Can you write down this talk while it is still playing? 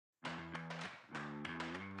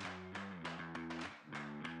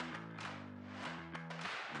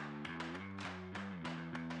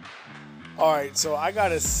All right, so I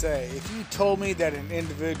gotta say, if you told me that an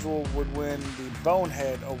individual would win the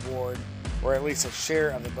Bonehead Award, or at least a share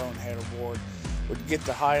of the Bonehead Award, would get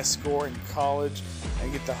the highest score in college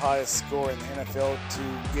and get the highest score in the NFL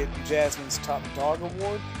to get Jasmine's Top Dog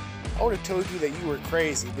Award, I would have told you that you were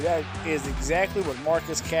crazy. But that is exactly what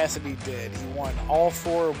Marcus Cassidy did. He won all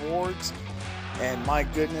four awards, and my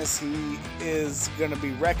goodness, he is going to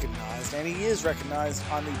be recognized, and he is recognized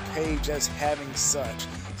on the page as having such.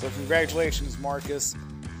 So congratulations, Marcus.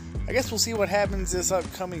 I guess we'll see what happens this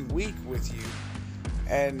upcoming week with you.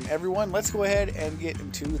 And everyone, let's go ahead and get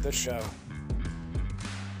into the show.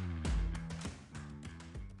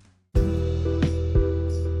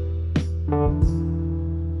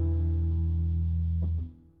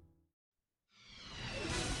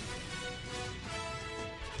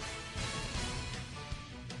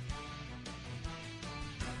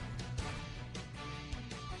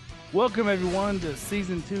 Welcome, everyone, to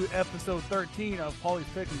Season 2, Episode 13 of Paulie's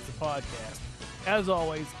Pick'ems, the podcast. As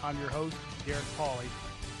always, I'm your host, Derek Paulie.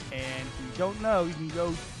 And if you don't know, you can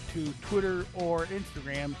go to Twitter or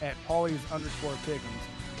Instagram at Paulie's_Pick'ems.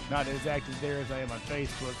 Not as active there as I am on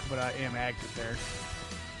Facebook, but I am active there.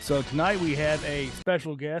 So tonight we have a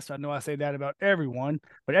special guest. I know I say that about everyone,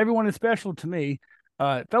 but everyone is special to me.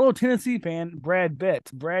 Fellow Tennessee fan, Brad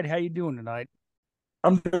Betts. Brad, how you doing tonight?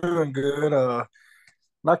 I'm doing good.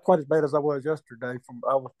 Not quite as bad as I was yesterday.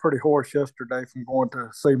 I was pretty hoarse yesterday from going to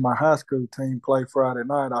see my high school team play Friday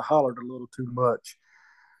night. I hollered a little too much.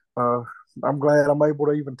 Uh, I'm glad I'm able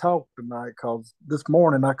to even talk tonight because this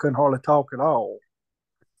morning I couldn't hardly talk at all.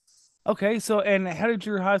 Okay, and how did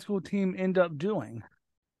your high school team end up doing?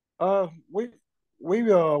 We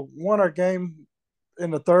won our game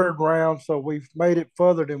in the third round, so we've made it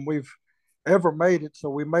further than we've ever made it.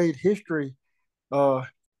 So we made history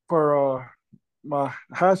for my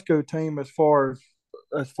high school team as far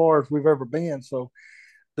as we've ever been. So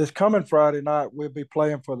this coming Friday night we'll be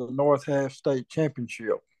playing for the North Half State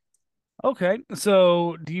Championship. Okay,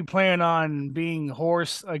 so do you plan on being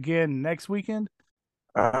hoarse again next weekend?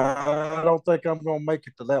 I don't think I'm going to make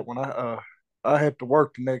it to that one. I have to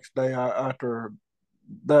work the next day after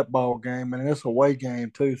that ball game, and it's a away game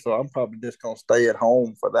too. So I'm probably just going to stay at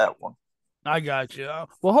home for that one. I got you.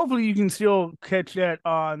 Well, hopefully you can still catch that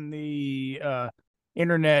on the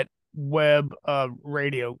internet web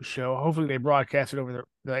radio show. Hopefully they broadcast it over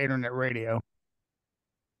the internet radio.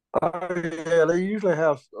 Yeah, they usually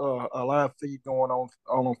have a live feed going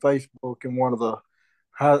on Facebook and one of the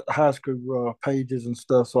high school pages and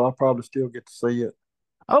stuff. So I'll probably still get to see it.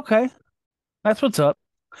 Okay, that's what's up.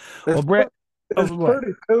 Well, It's Brett, it's go ahead.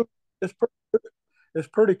 pretty cool. It's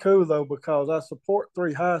pretty cool though because I support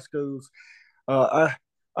three high schools.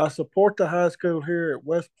 I support the high school here at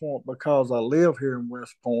West Point because I live here in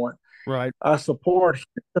West Point. Right. I support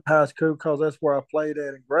Houston High School because that's where I played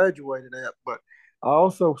at and graduated at. But I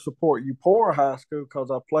also support Eupora High School because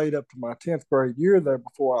I played up to my 10th grade year there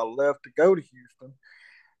before I left to go to Houston.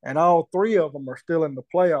 And all three of them are still in the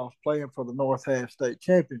playoffs playing for the North Half State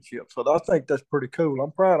Championship. So I think that's pretty cool.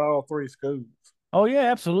 I'm proud of all three schools. Oh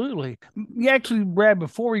yeah, absolutely. Yeah, actually, Brad,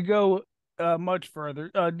 before we go much further,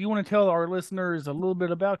 do you want to tell our listeners a little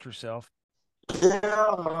bit about yourself?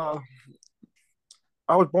 Yeah,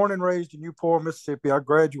 I was born and raised in Newport, Mississippi. I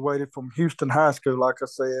graduated from Houston High School, like I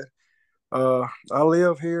said. I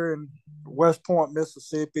live here in West Point,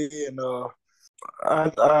 Mississippi, and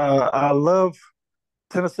I love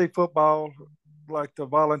Tennessee football, like the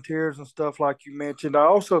Volunteers and stuff, like you mentioned. I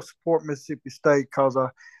also support Mississippi State because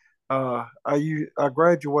I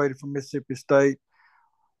graduated from Mississippi State.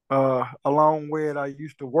 Along with I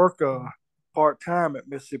used to work part time at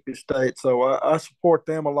Mississippi State, so I support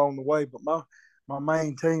them along the way. But my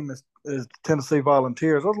main team is Tennessee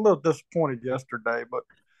Volunteers. I was a little disappointed yesterday, but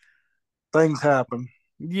things happen.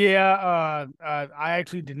 Yeah, I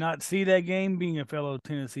actually did not see that game. Being a fellow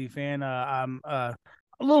Tennessee fan, I'm a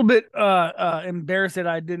little bit embarrassed that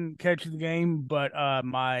I didn't catch the game. But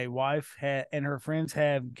my wife and her friends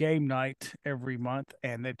have game night every month,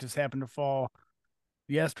 and that just happened to fall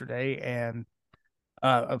yesterday. And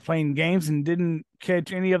playing games and didn't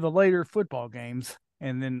catch any of the later football games.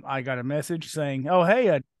 And then I got a message saying, "Oh,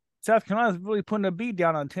 hey, South Carolina's really putting a beat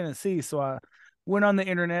down on Tennessee." So I went on the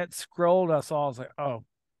internet, scrolled, I was like, "Oh,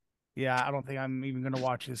 yeah, I don't think I'm even going to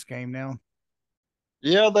watch this game now."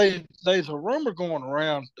 Yeah, there's a rumor going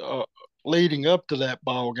around leading up to that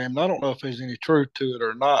ball game. And I don't know if there's any truth to it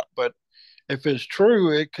or not, but if it's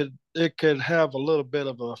true, it could have a little bit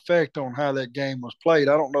of an effect on how that game was played.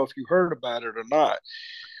 I don't know if you heard about it or not,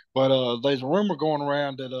 but there's a rumor going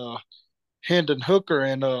around that Hendon Hooker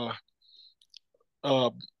and uh,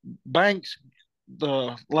 Banks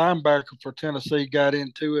the linebacker for Tennessee got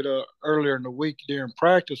into it earlier in the week during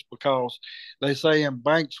practice because they say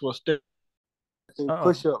Banks was still do Uh-oh.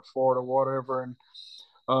 push-ups for it or whatever, and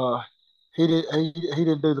uh, he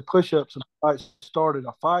didn't do the push-ups and I started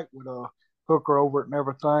a fight with Hooker over it and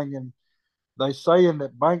everything, and they saying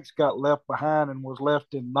that Banks got left behind and was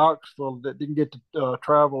left in Knoxville that didn't get to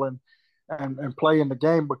travel and play in the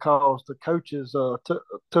game because the coaches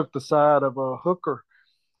took the side of Hooker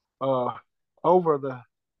uh, over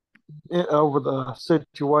the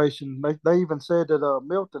situation. They even said that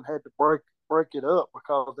Milton had to break it up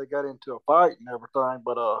because they got into a fight and everything.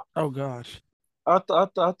 But Oh gosh. I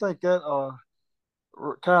think that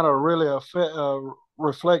kind of really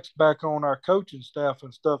reflects back on our coaching staff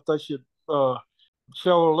and stuff. They should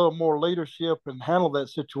show a little more leadership and handle that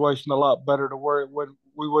situation a lot better to where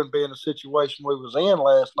we wouldn't be in the situation we was in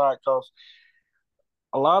last night because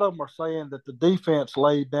a lot of them are saying that the defense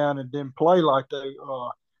laid down and didn't play like they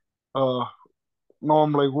uh,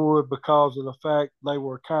 normally would because of the fact they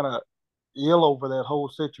were kind of ill over that whole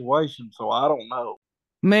situation. So I don't know.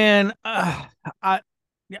 Man, I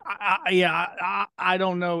I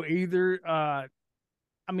don't know either.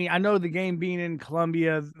 I mean, I know the game being in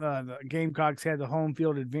Columbia, the Gamecocks had the home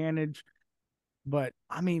field advantage, but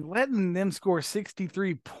I mean, letting them score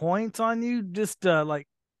 63 points on you just to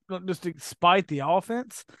spite the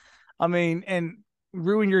offense. I mean, and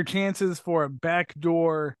ruin your chances for a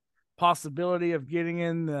backdoor possibility of getting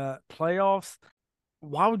in the playoffs.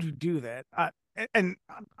 Why would you do that? I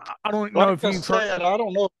don't know if Like I you've heard. said, I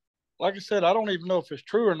don't know. Like I said, I don't even know if it's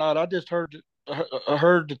true or not. I just heard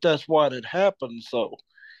that that's what had happened. So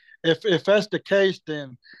if that's the case,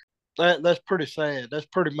 then that's pretty sad. That's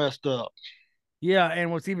pretty messed up. Yeah,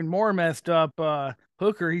 and what's even more messed up,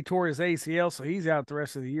 Hooker, he tore his ACL, so he's out the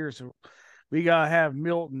rest of the year. So we gotta have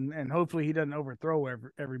Milton, and hopefully he doesn't overthrow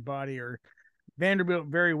everybody. Or Vanderbilt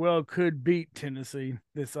very well could beat Tennessee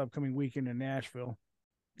this upcoming weekend in Nashville.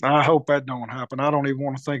 I hope that don't happen. I don't even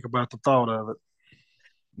want to think about the thought of it.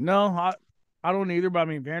 No, I don't either. But I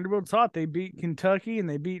mean, Vanderbilt's hot. They beat Kentucky and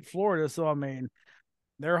they beat Florida, so I mean,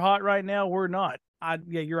 they're hot right now. We're not.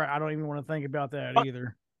 Yeah, you're right. I don't even want to think about that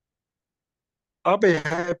either. I'll be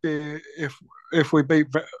happy if we beat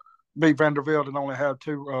Vanderbilt and only have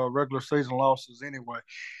two regular season losses anyway.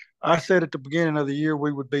 I said at the beginning of the year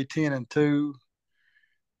we would be 10-2.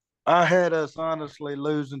 I had us honestly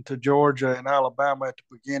losing to Georgia and Alabama at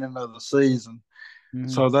the beginning of the season. Mm-hmm.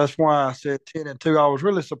 So that's why I said 10-2. I was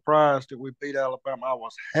really surprised that we beat Alabama. I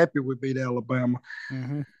was happy we beat Alabama.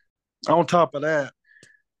 Mm-hmm. On top of that,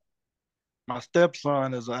 my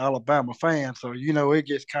stepson is an Alabama fan, so it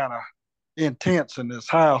gets kind of intense in this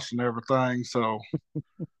house and everything. So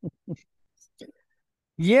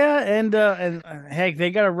Yeah, and heck,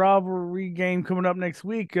 they got a rivalry game coming up next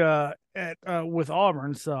week at with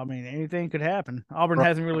Auburn. So I mean, anything could happen. Auburn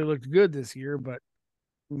hasn't really looked good this year, but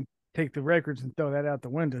take the records and throw that out the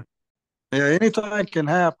window. yeah, anything can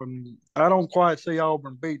happen. I don't quite see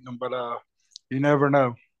Auburn beating them, but you never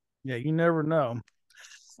know. Yeah, you never know.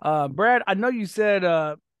 Brad, I know you said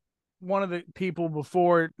one of the people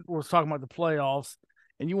before was talking about the playoffs,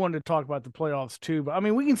 and you wanted to talk about the playoffs too. But I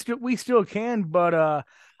mean, we still can. But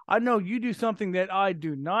I know you do something that I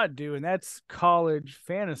do not do, and that's college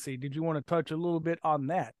fantasy. Did you want to touch a little bit on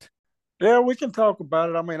that? Yeah, we can talk about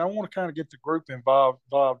it. I mean, I want to kind of get the group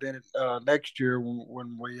involved in it next year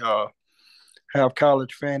when we have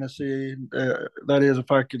college fantasy. That is,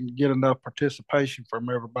 if I can get enough participation from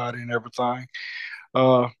everybody and everything.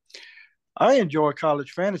 Uh, I enjoy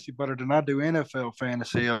college fantasy better than I do NFL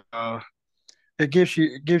fantasy. It gives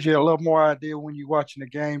you a little more idea when you're watching the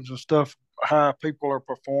games and stuff how people are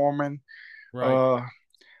performing, Right. uh,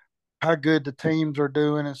 how good the teams are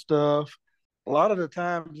doing and stuff. A lot of the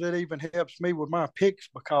times it even helps me with my picks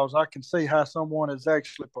because I can see how someone is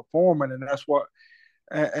actually performing, and that's what,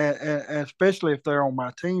 and especially if they're on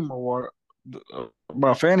my team or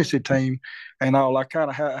my fantasy team and all, I kind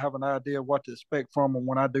of have an idea of what to expect from them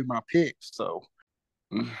when I do my picks. So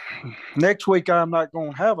next week I'm not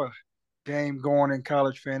going to have a game going in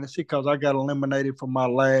college fantasy because I got eliminated from my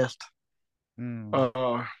last Mm.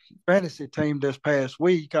 uh, fantasy team this past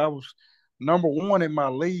week. I was number one in my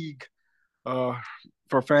league uh,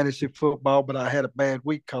 for fantasy football, but I had a bad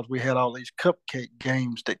week because we had all these cupcake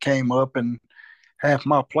games that came up, and half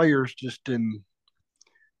my players just didn't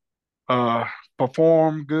uh,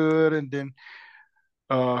 perform good, and then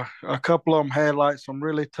a couple of them had like some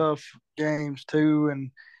really tough games too,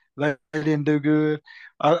 and they didn't do good.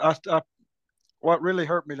 What really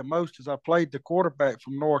hurt me the most is I played the quarterback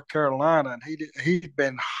from North Carolina, and he'd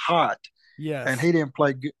been hot, and Yes. he didn't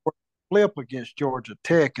play good flip against Georgia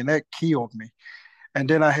Tech, and that killed me. and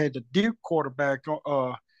then I had the Duke quarterback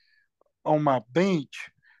on my bench,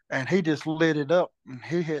 and he just lit it up, and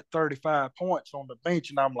he hit 35 points on the bench,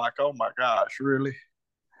 and I'm like, oh my gosh, really?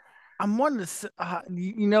 I'm wondering,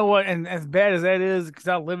 you know what? And as bad as that is, because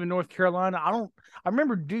I live in North Carolina, I don't. I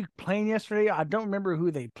remember Duke playing yesterday. I don't remember who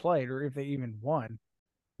they played or if they even won.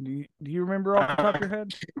 Do you remember off the top of I your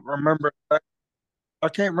head? can't remember. I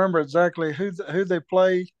can't remember exactly who they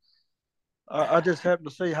played. I just happened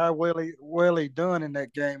to see how well he done in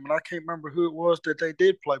that game, and I can't remember who it was that they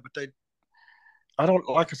did play. But they, I don't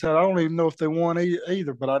like I said, I don't even know if they won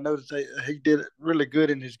either. But I know that he did really good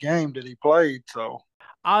in his game that he played. So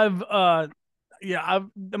I've yeah, I've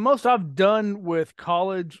the most I've done with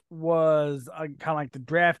college was kind of like the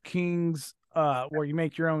DraftKings where you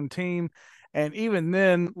make your own team, and even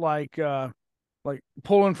then like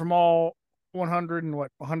pulling from all 100 and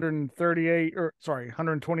what 138 or sorry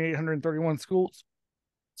 128 131 schools,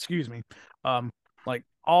 excuse me, like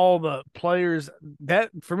all the players that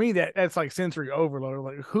for me that's like sensory overload.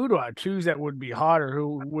 Like who do I choose that would be hot or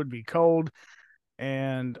who would be cold?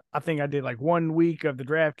 And I think I did like 1 week of the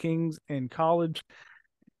DraftKings in college,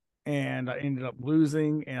 and I ended up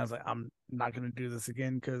losing. And I was like, I'm not going to do this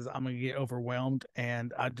again because I'm going to get overwhelmed,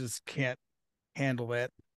 and I just can't handle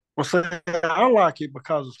that. well, see, I like it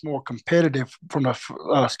because it's more competitive from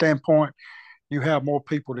the standpoint. You have more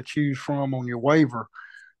people to choose from on your waiver.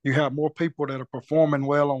 You have more people that are performing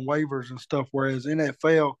well on waivers and stuff. Whereas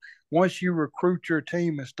NFL, once you recruit your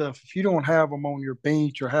team and stuff, if you don't have them on your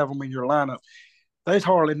bench or have them in your lineup, there's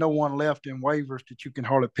hardly no one left in waivers that you can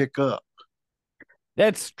hardly pick up.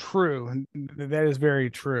 That's true. That is very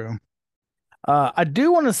true. I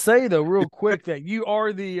do want to say though, real quick, that you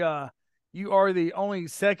are the only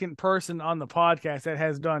second person on the podcast that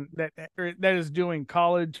has done that is doing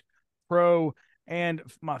college, pro, and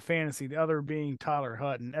my fantasy. The other being Tyler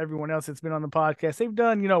Hutton. Everyone else that's been on the podcast, they've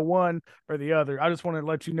done one or the other. I just want to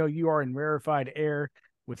let you know you are in rarefied air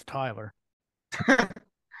with Tyler.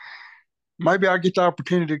 Maybe I get the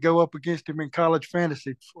opportunity to go up against him in college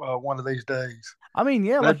fantasy one of these days. I mean,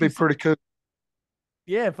 yeah, That'd like be you said, pretty cool.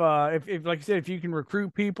 yeah, if like you said, if you can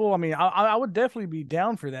recruit people, I mean, I would definitely be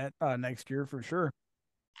down for that next year for sure.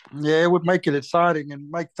 Yeah, it would make it exciting and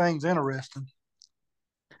make things interesting.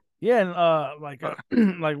 Yeah, and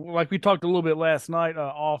like we talked a little bit last night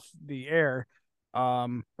off the air,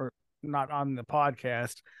 or not on the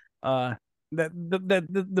podcast. Uh,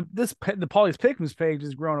 the Polly's Pickens page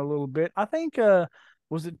has grown a little bit. I think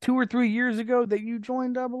was it 2 or 3 years ago that you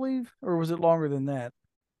joined, I believe, or was it longer than that?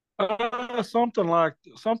 Something like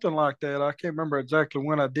that. I can't remember exactly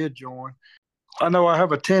when I did join. I know I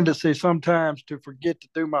have a tendency sometimes to forget to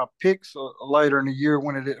do my picks later in the year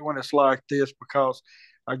when it's like this because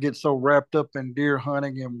I get so wrapped up in deer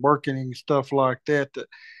hunting and working and stuff like that that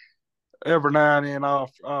every now and then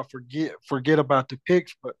I'll forget about the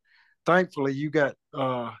picks. But thankfully, you got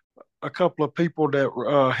a couple of people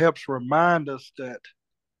that helps remind us that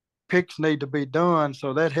picks need to be done.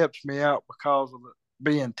 So that helps me out because of it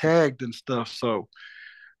being tagged and stuff. So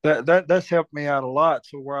that's helped me out a lot.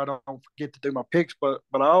 So where I don't forget to do my picks, but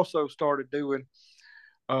I also started doing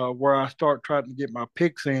where I start trying to get my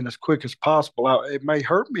picks in as quick as possible. It may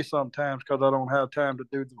hurt me sometimes because I don't have time to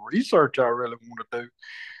do the research I really want to do,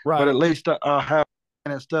 but Right. at least I have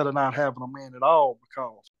instead of not having them in at all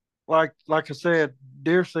because like I said,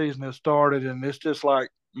 deer season has started and it's just like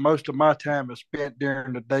most of my time is spent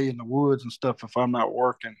during the day in the woods and stuff if I'm not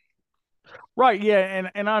working. Right, yeah,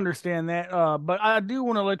 and I understand that. But I do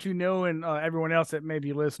want to let you know, and everyone else that may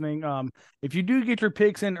be listening, if you do get your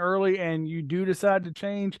picks in early and you do decide to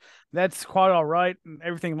change, that's quite all right. And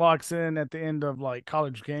everything locks in at the end of like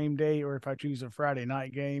college game day, or if I choose a Friday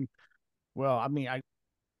night game, well, I mean,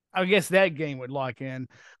 I guess that game would lock in.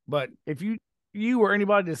 But if you or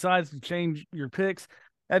anybody decides to change your picks,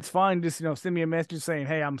 that's fine. Just send me a message saying,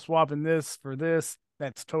 "Hey, I'm swapping this for this."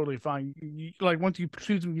 That's totally fine. Like once you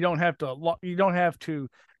choose them, you don't have to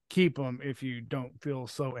keep them if you don't feel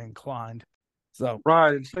so inclined. So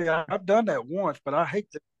Right. And see, I've done that once, but I hate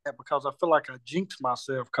that because I feel like I jinx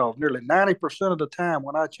myself because nearly 90% of the time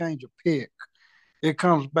when I change a pick, it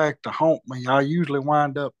comes back to haunt me. I usually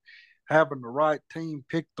wind up having the right team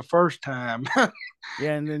picked the first time.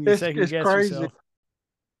 yeah, and then you second It's guess crazy. yourself.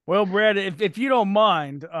 Well, Brad, if you don't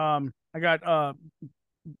mind, I got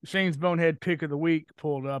Shane's Bonehead pick of the week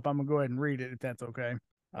pulled up. I'm gonna go ahead and read it if that's okay.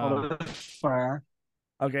 Oh, that's fine.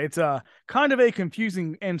 Okay, it's kind of a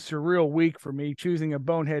confusing and surreal week for me choosing a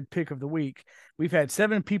bonehead pick of the week. We've had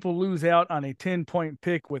 7 people lose out on a 10-point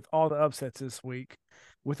pick with all the upsets this week.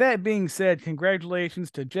 With that being said,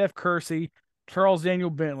 congratulations to Jeff Kersey, Charles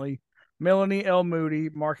Daniel Bentley, Melanie L. Moody,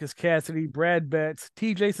 Marcus Cassidy, Brad Betts,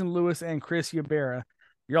 T. Jason Lewis, and Chris Yabera.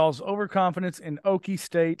 Y'all's overconfidence in Okie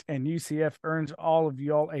State and UCF earns all of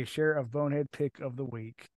y'all a share of Bonehead Pick of the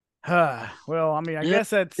Week. Well, I mean, I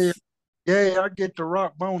guess that's. Yeah, I get the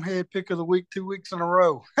rock Bonehead Pick of the Week 2 weeks in a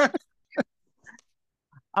row.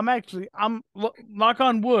 I'm knock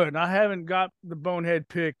on wood. I haven't got the Bonehead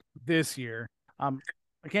Pick this year. I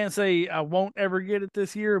can't say I won't ever get it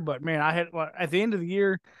this year, but man, I had at the end of the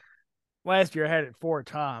year last year I had it 4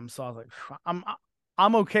 times, so I was like,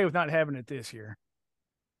 I'm okay with not having it this year.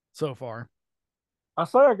 So far, I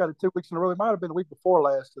say I got it 2 weeks in a row. It might have been the week before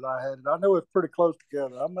last that I had it. I know it's pretty close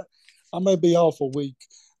together. I may be off a week.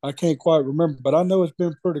 I can't quite remember, but I know it's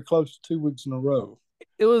been pretty close to 2 weeks in a row.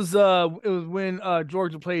 It was when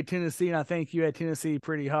Georgia played Tennessee, and I think you had Tennessee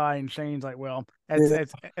pretty high, and Shane's like, well,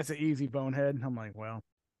 that's an easy Bonehead. I'm like, well,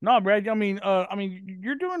 no, Brad. I mean,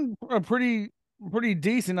 you're doing a pretty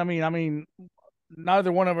decent. I mean,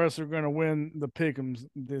 neither one of us are going to win the pick'ems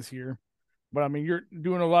this year, but I mean, you're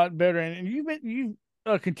doing a lot better, and you've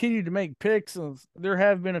continued to make picks. There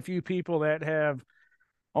have been a few people that have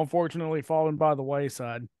unfortunately fallen by the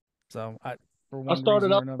wayside. So I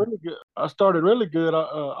started off really good. I started really good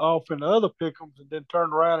off in the other pick'ems, and then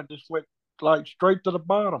turned around and just went like straight to the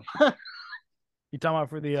bottom. You talking about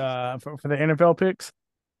for the NFL picks?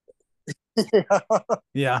 Yeah.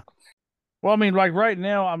 Yeah. Well, I mean, like right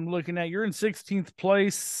now, I'm looking at you're in 16th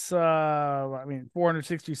place.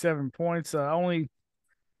 467 points. Only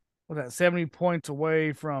 70 points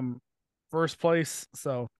away from first place.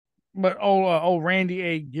 So, but old Randy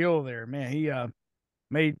A. Gill there, man, he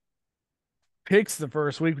made picks the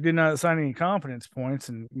first week, did not assign any confidence points,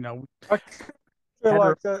 and I kind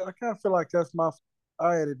of feel like that's my.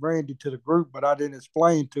 I added Randy to the group, but I didn't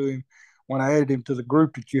explain to him when I added him to the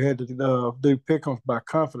group that you had to do pick-ems by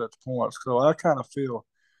confidence points. So I kind of feel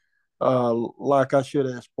like I should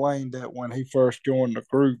have explained that when he first joined the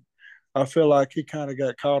group. I feel like he kind of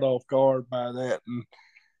got caught off guard by that, and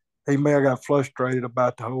he may have got frustrated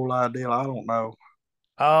about the whole idea. I don't know.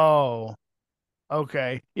 Oh,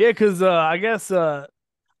 okay, yeah, because I guess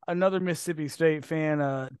another Mississippi State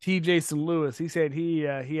fan, T. Jason Lewis, he said he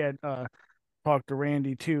had talked to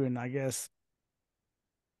Randy too, and I guess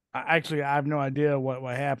I have no idea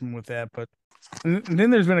what happened with that, but and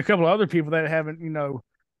then there's been a couple of other people that haven't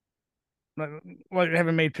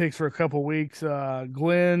haven't made picks for a couple weeks,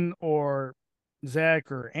 Glenn or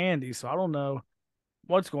Zach or Andy, so I don't know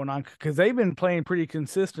what's going on because they've been playing pretty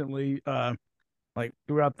consistently like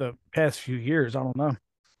throughout the past few years. I don't know.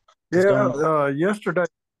 Yeah,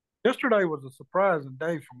 yesterday was a surprising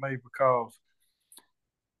day for me because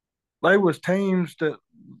they was teams that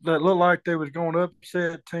looked like they was going to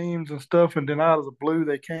upset teams and stuff, and then out of the blue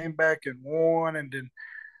they came back and won, and then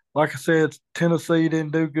like I said, Tennessee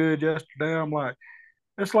didn't do good yesterday. I'm like,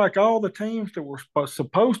 it's like all the teams that were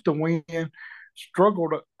supposed to win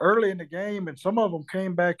struggled early in the game, and some of them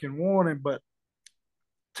came back and won, but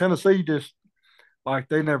Tennessee just like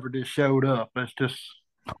they never just showed up. It's just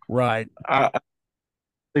right. I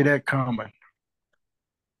see that coming.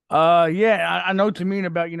 Yeah, I know what you mean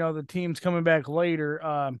about the teams coming back later.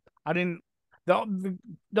 I didn't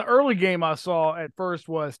the early game I saw at first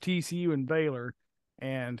was TCU and Baylor,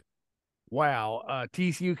 and wow,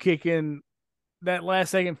 TCU kicking that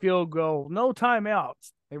last second field goal, no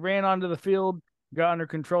timeouts. They ran onto the field, got under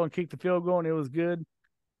control, and kicked the field goal, and it was good.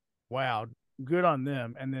 Wow, good on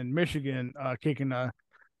them. And then Michigan kicking a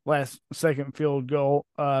last second field goal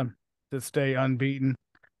to stay unbeaten.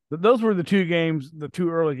 Those were the two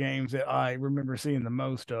early games that I remember seeing the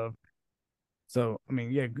most of. So, I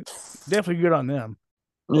mean, yeah, definitely good on them.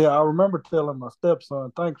 Yeah, I remember telling my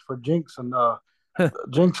stepson, thanks for jinxing us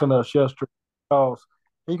yesterday because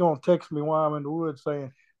he gonna text me while I'm in the woods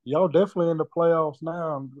saying, y'all definitely in the playoffs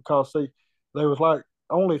now because see, there was like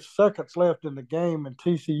only seconds left in the game and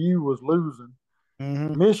TCU was losing.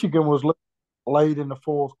 Mm-hmm. Michigan was late in the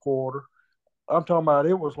fourth quarter. I'm talking about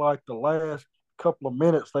it was like the last couple of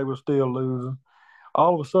minutes they were still losing.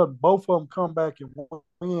 All of a sudden, both of them come back and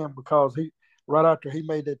win because right after he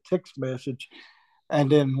made that text message, and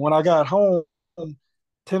then when I got home,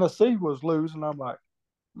 Tennessee was losing. I'm like,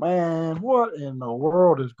 man, what in the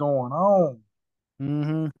world is going on?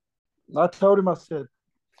 Mm-hmm. I told him, I said,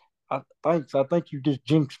 thanks. I think you just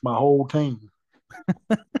jinxed my whole team.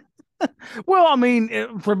 Well, I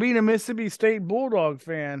mean, for being a Mississippi State Bulldog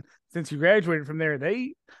fan, since you graduated from there,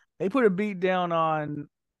 they put a beat down on,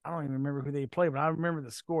 I don't even remember who they played, but I remember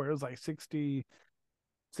the score. It was like 60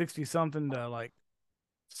 something to like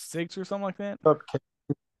 6 or something like that.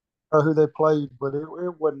 Who they played, but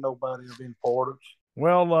it wasn't nobody of importance.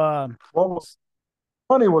 Well, what was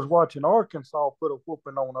funny was watching Arkansas put a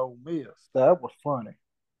whooping on Ole Miss. That was funny.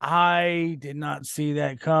 I did not see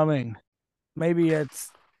that coming. Maybe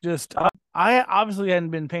it's just I obviously hadn't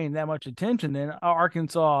been paying that much attention. Then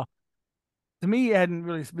Arkansas, to me, hadn't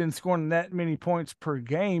really been scoring that many points per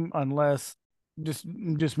game unless just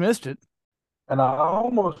missed it. And I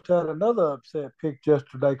almost had another upset pick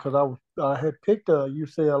yesterday because I had picked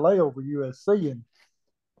UCLA over USC, and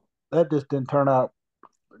that just didn't turn out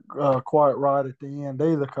quite right at the end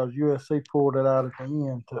either because USC pulled it out at the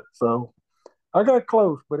end. So I got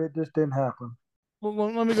close, but it just didn't happen.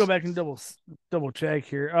 Well, let me go back and double check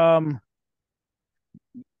here.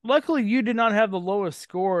 Luckily, you did not have the lowest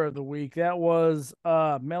score of the week. That was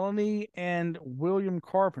Melanie and William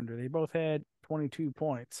Carpenter. They both had 22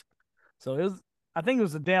 points. So I think it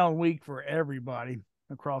was a down week for everybody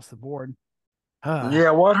across the board.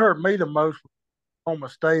 Yeah, what hurt me the most was Oklahoma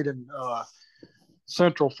State and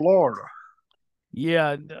Central Florida.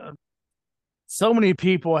 Yeah, so many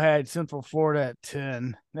people had Central Florida at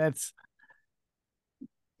 10. That's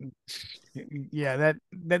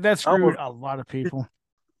that screwed a lot of people.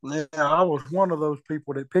 Yeah, I was one of those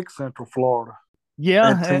people that picked Central Florida.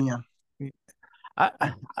 Yeah, at 10.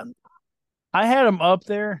 I had them up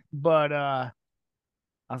there, but I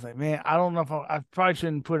was like, man, I don't know if I probably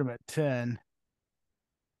shouldn't put them at 10.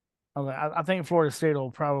 I think Florida State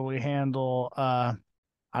will probably handle. I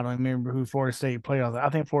don't remember who Florida State played. I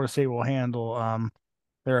think Florida State will handle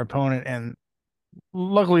their opponent, and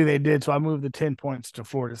luckily they did. So I moved the 10 points to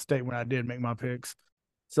Florida State when I did make my picks.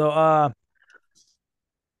 So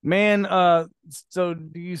man, so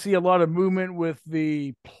do you see a lot of movement with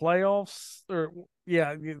the playoffs? Or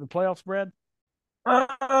the playoffs, Brad?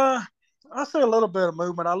 I see a little bit of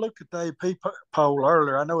movement. I looked at the AP poll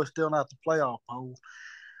earlier. I know it's still not the playoff poll,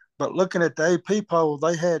 but looking at the AP poll,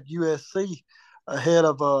 they had USC ahead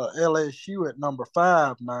of LSU at number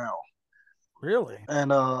 5 now. Really?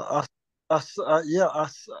 And I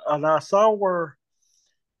saw where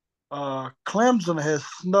Clemson has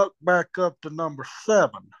snuck back up to number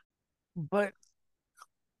 7. But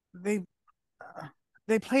they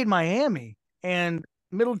played Miami, and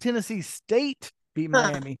Middle Tennessee State beat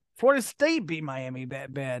Miami. Florida State beat Miami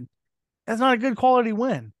that bad. That's not a good quality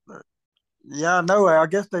win. Yeah, I know. I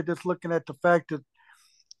guess they're just looking at the fact that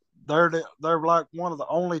they're like one of the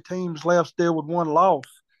only teams left still with one loss.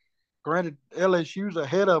 Granted, LSU's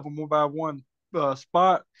ahead of them by one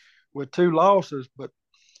spot with 2 losses, but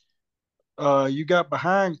you got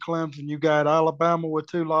behind Clemson, you got Alabama with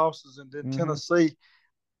 2 losses, and then Tennessee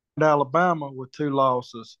and Alabama with 2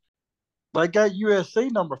 losses. They got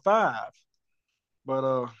USC number 5,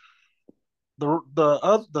 but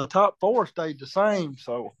the top 4 stayed the same.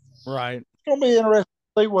 So right, it's gonna be interesting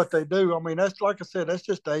to see what they do. I mean, that's like I said, that's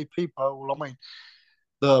just the AP poll. I mean,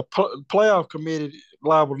 the playoff committee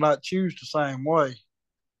liable to not choose the same way.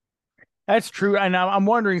 That's true, and I'm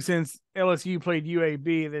wondering, since LSU played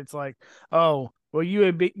UAB, that's like, oh, well,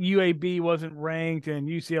 UAB wasn't ranked and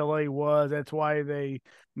UCLA was. That's why they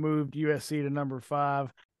moved USC to number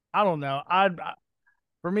 5. I don't know.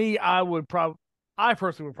 For me, I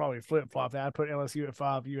personally would probably flip flop that. I'd put LSU at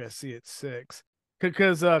 5, USC at 6,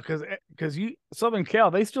 because Southern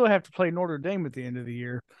Cal, they still have to play Notre Dame at the end of the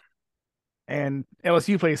year, and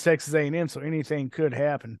LSU plays Texas A&M, so anything could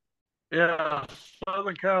happen. Yeah,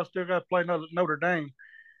 Southern Cal still got to play Notre Dame,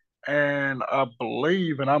 and I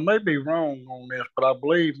believe, and I may be wrong on this, but I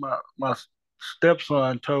believe my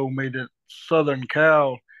stepson told me that Southern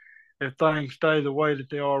Cal, if things stay the way that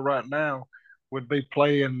they are right now, would be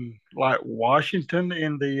playing like Washington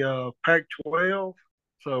in the Pac-12.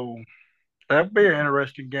 So that'd be an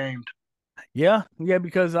interesting game. Yeah,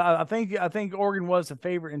 because I think Oregon was a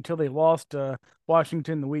favorite until they lost to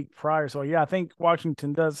Washington the week prior. So yeah, I think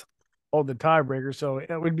Washington does hold the tiebreaker. So it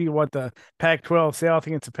would be the Pac-12 South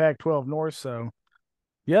against the Pac-12 North. So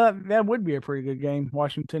yeah, that would be a pretty good game,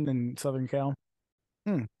 Washington and Southern Cal.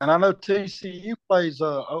 And I know TCU plays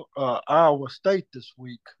Iowa State this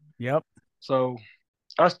week. Yep. So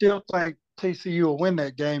I still think TCU will win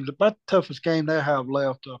that game. About the toughest game they have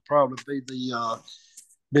left will probably be the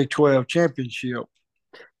Big 12 championship.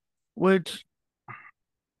 Which,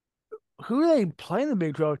 who are they playing the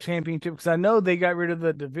Big 12 championship? Because I know they got rid of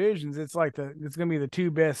the divisions. It's like it's going to be the 2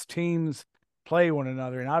 best teams play one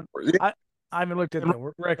another. And I haven't looked at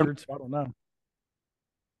the records, so I don't know.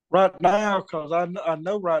 Right now, because I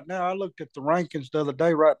know right now, I looked at the rankings the other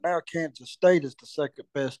day. Right now, Kansas State is the 2nd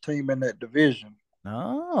best team in that division.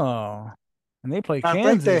 Oh, and they play Kansas. I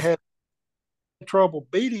think they had trouble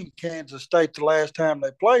beating Kansas State the last time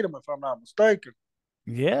they played them, if I'm not mistaken.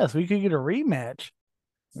 Yes, we could get a rematch.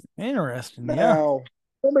 Interesting. Now,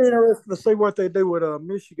 It'll be interesting to see what they do with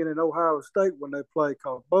Michigan and Ohio State when they play,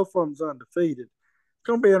 because both of them's undefeated. It's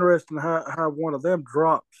going to be interesting how one of them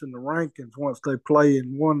drops in the rankings once they play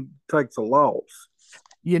and one takes a loss.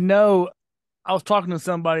 You know, I was talking to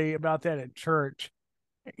somebody about that at church,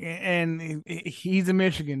 and he's a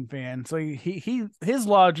Michigan fan. So he his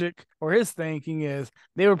logic or his thinking is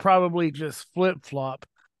they would probably just flip flop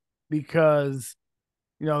because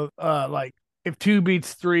like if two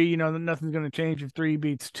beats three, nothing's going to change if three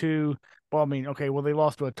beats two. Well, I mean, okay, well they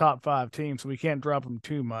lost to a top five team, so we can't drop them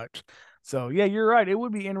too much. So yeah, you're right. It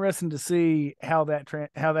would be interesting to see how that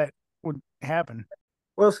would happen.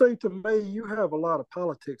 Well, see, to me, you have a lot of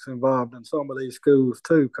politics involved in some of these schools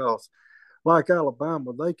too, because like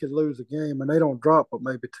Alabama, they could lose a game and they don't drop but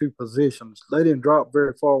maybe two positions. They didn't drop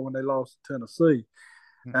very far when they lost to Tennessee.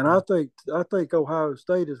 And Mm-hmm. I think Ohio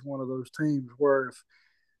State is one of those teams where if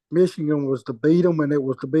Michigan was to beat them and it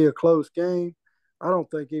was to be a close game, I don't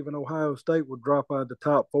think even Ohio State would drop out of the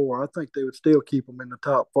top four. I think they would still keep them in the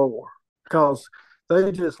top four because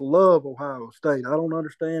they just love Ohio State. I don't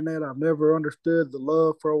understand that. I've never understood the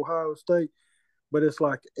love for Ohio State, but it's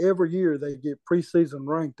like every year they get preseason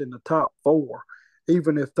ranked in the top four,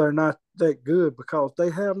 even if they're not that good because they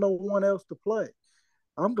have no one else to play.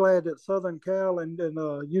 I'm glad that Southern Cal and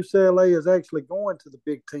UCLA is actually going to the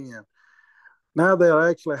Big Ten. Now they'll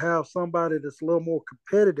actually have somebody that's a little more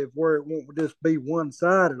competitive where it won't just be one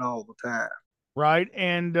sided all the time. Right.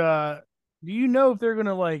 And do you know if they're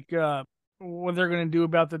gonna what they're gonna do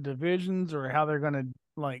about the divisions or how they're gonna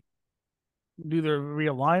like do their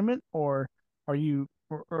realignment, or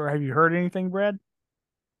or have you heard anything, Brad?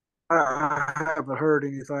 I haven't heard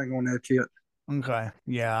anything on that yet. Okay.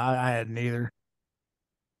 Yeah, I hadn't either.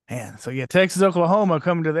 Man, so yeah, Texas, Oklahoma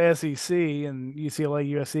coming to the SEC and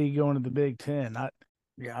UCLA, USC going to the Big Ten.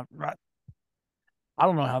 Yeah, I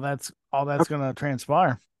don't know how that's all that's going to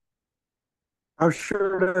transpire. I'm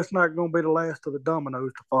sure that's not going to be the last of the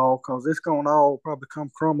dominoes to fall because it's going to all probably come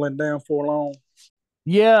crumbling down for long.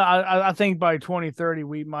 Yeah, I think by 2030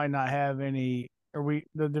 we might not have any, or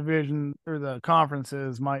the division or the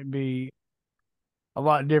conferences might be a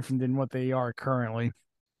lot different than what they are currently.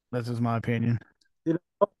 That's just my opinion. You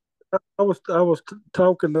know, I was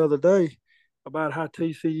talking the other day about how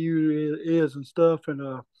TCU is and stuff,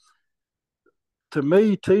 and to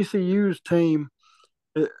me, TCU's team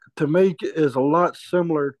to me is a lot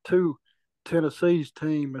similar to Tennessee's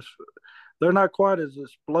team. They're not quite as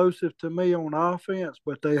explosive to me on offense,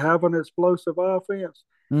 but they have an explosive offense.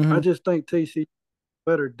 I Mm-hmm. just think TCU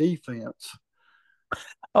better defense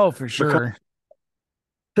Oh, for because sure.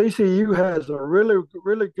 TCU has a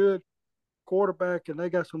really good quarterback and they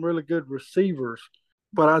got some really good receivers.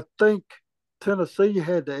 But I think Tennessee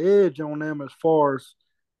had the edge on them as far as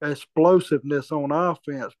explosiveness on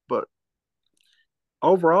offense. But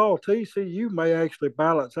overall, TCU may actually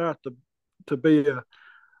balance out to be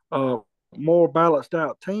a more balanced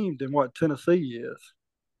out team than what Tennessee is.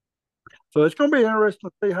 So it's going to be interesting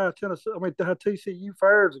to see how TCU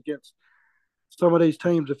fares against some of these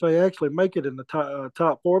teams if they actually make it in the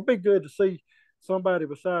top four. It'd be good to see somebody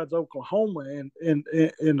besides Oklahoma in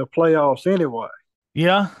the playoffs anyway.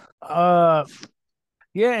 Yeah.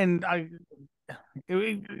 Yeah, and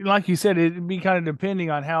like you said, it'd be kind of depending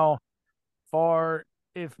on how far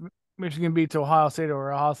if Michigan beats Ohio State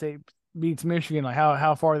or Ohio State beats Michigan, like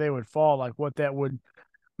how far they would fall, like what that would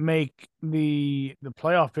make the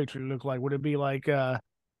playoff picture look like. Would it be like so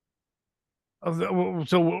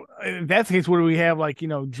in that case, what do we have like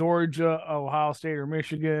Georgia, Ohio State, or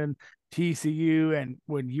Michigan, TCU, and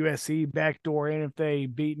would USC backdoor in if they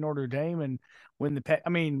beat Notre Dame and win I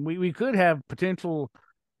mean, we could have potential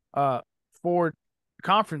uh four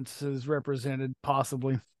conferences represented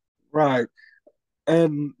possibly. Right.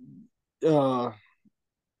 And uh,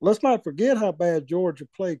 let's not forget how bad Georgia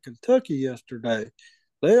played Kentucky yesterday.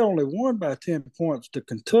 They only won by 10 points to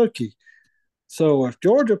Kentucky. So if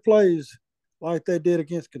Georgia plays like they did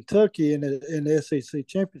against Kentucky in the SEC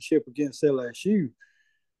championship against LSU,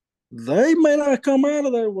 they may not come out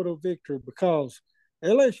of there with a victory because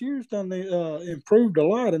LSU's done improved a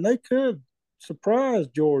lot, and they could surprise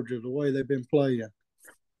Georgia the way they've been playing.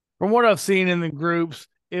 From what I've seen in the groups,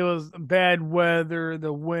 it was bad weather,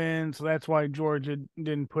 the wind, so that's why Georgia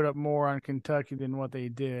didn't put up more on Kentucky than what they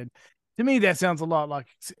did. To me, that sounds a lot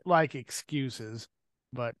like excuses,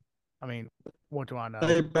 but I mean, what do I know?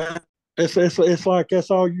 It's like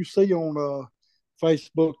that's all you see on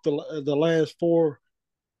Facebook the last 4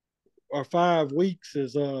 or 5 weeks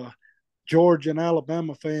is Georgia and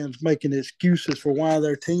Alabama fans making excuses for why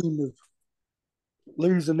their team is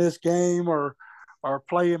losing this game or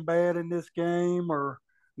playing bad in this game or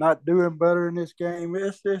not doing better in this game.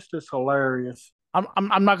 It's just hilarious.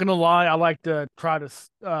 I'm not gonna lie. I like to try to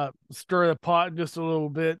stir the pot just a little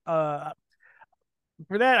bit.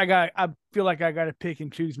 For that, I feel like I got to pick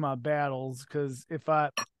and choose my battles because if I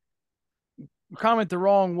comment the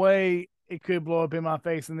wrong way, it could blow up in my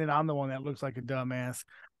face, and then I'm the one that looks like a dumbass.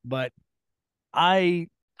 But I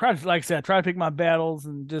try to, like I said, I try to pick my battles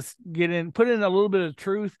and just put in a little bit of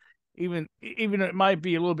truth, even it might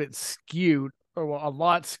be a little bit skewed or a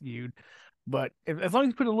lot skewed. But as long as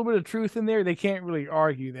you put a little bit of truth in there, they can't really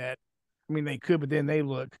argue that. I mean, they could, but then they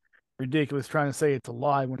look ridiculous trying to say it's a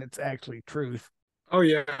lie when it's actually truth. Oh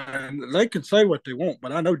yeah, and they can say what they want,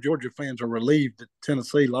 but I know Georgia fans are relieved that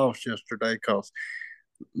Tennessee lost yesterday because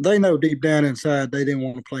they know deep down inside they didn't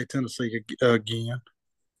want to play Tennessee again.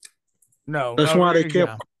 No, That's why they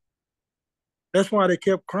kept. Yeah. That's why they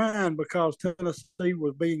kept crying because Tennessee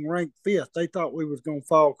was being ranked fifth. They thought we was going to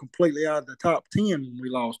fall completely out of the top 10 when we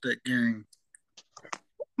lost that game. I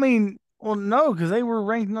mean, well, no, because they were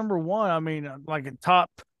ranked number one. I mean, like a top,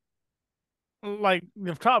 like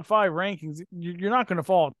the top five rankings, you're not going to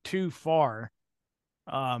fall too far.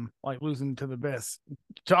 Like losing to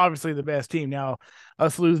to obviously the best team. Now,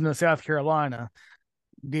 us losing to South Carolina,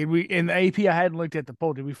 did we in the AP? I hadn't looked at the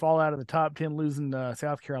poll. Did we fall out of the top 10 losing to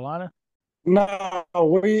South Carolina? No,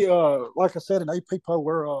 we like I said in AP poll,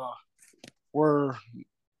 we're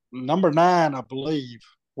number 9, I believe.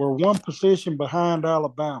 We're one position behind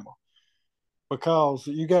Alabama because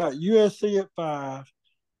you got USC at 5,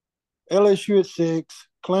 LSU at 6,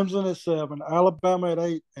 Clemson at 7, Alabama at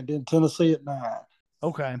 8, and then Tennessee at 9.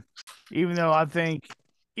 Okay. Even though I think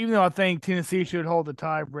Tennessee should hold the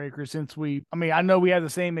tiebreaker since I know we have the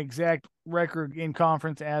same exact record in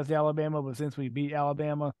conference as Alabama, but since we beat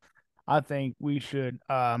Alabama, I think we should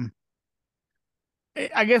I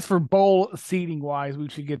guess for bowl seating wise, we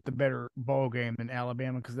should get the better bowl game than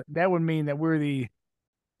Alabama because that would mean that we're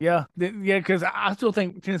because I still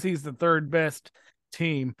think Tennessee is the third best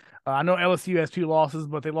team. I know LSU has 2 losses,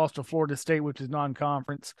 but they lost to Florida State, which is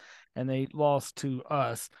non-conference, and they lost to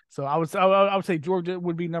us. So I would say Georgia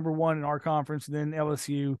would be number 1 in our conference, then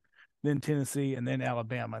LSU, then Tennessee, and then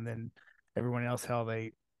Alabama, and then everyone else how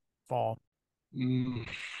they fall.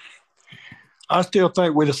 I still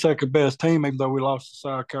think we're the second best team, even though we lost to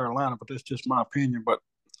South Carolina. But that's just my opinion. But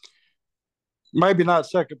maybe not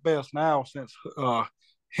second best now since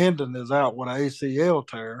Hendon is out with an ACL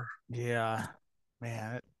tear. Yeah,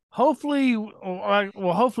 man. Hopefully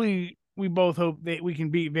we both hope that we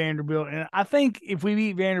can beat Vanderbilt. And I think if we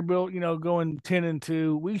beat Vanderbilt, going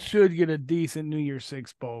 10-2, we should get a decent New Year's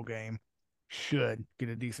Six bowl game. Should get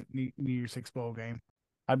a decent New Year's Six bowl game.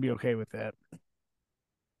 I'd be okay with that.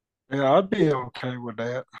 Yeah, I'd be okay with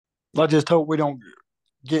that. I just hope we don't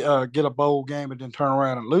get a bowl game and then turn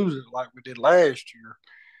around and lose it like we did last year.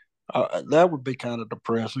 That would be kind of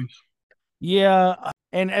depressing. Yeah,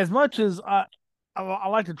 and as much as I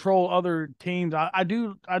like to troll other teams, I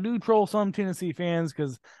do troll some Tennessee fans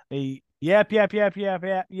because they yap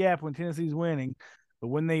when Tennessee's winning, but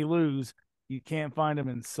when they lose, you can't find them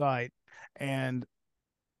in sight. And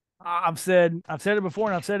I've said it before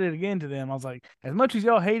and I've said it again to them. I was like, as much as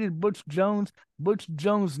y'all hated Butch Jones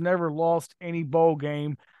never lost any bowl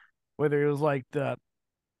game, whether it was like the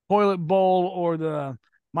Toilet Bowl or the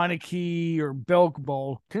Meineke or Belk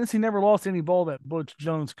Bowl. Tennessee never lost any bowl that Butch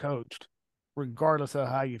Jones coached, regardless of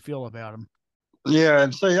how you feel about him. Yeah,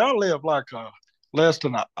 and see, I live like less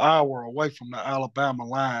than an hour away from the Alabama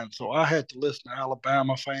line, so I had to listen to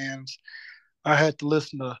Alabama fans. I had to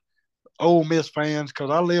listen to Ole Miss fans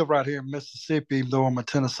because I live right here in Mississippi, even though I'm a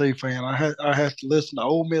Tennessee fan. I had to listen to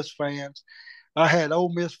Ole Miss fans. I had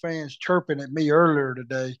Ole Miss fans chirping at me earlier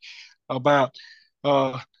today about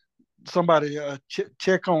somebody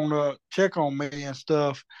check on me and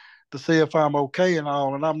stuff to see if I'm okay and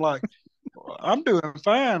all. And I'm like, I'm doing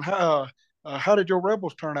fine. How did your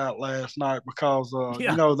Rebels turn out last night? Because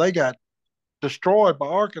they got destroyed by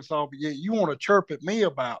Arkansas, but yet you want to chirp at me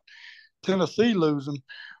about Tennessee losing.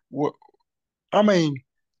 I mean,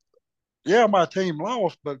 yeah, my team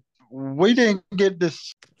lost, but we didn't get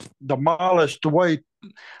this demolished the way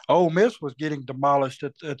Ole Miss was getting demolished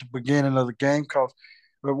at the beginning of the game. Because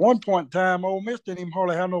at one point in time, Ole Miss didn't even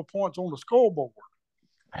hardly have no points on the scoreboard.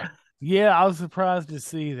 Yeah, I was surprised to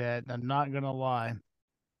see that. I'm not gonna lie.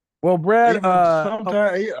 Well, Brad, go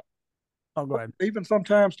ahead. Even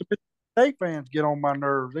sometimes the State fans get on my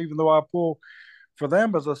nerves, even though I pull for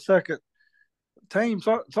them as a second team.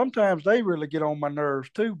 Sometimes they really get on my nerves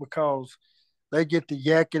too because they get the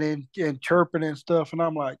yakking and chirping and stuff, and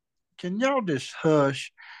I'm like, can y'all just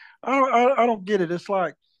hush? I don't get it. It's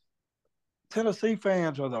like Tennessee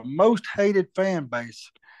fans are the most hated fan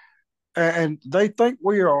base and they think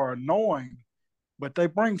we are annoying, but they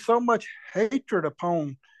bring so much hatred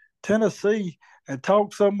upon Tennessee and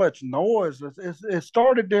talk so much noise. It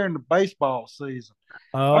started during the baseball season.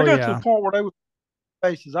 I Oh got to the yeah. point where they were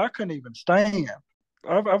faces I couldn't even stand.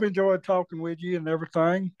 I've enjoyed talking with you and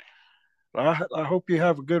everything. I hope you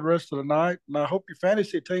have a good rest of the night, and I hope your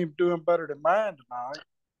fantasy team's doing better than mine tonight.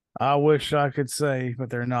 I wish I could say, but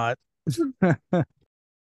they're not.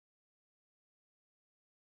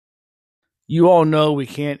 You all know we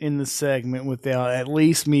can't end the segment without at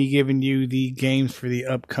least me giving you the games for the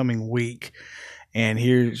upcoming week. And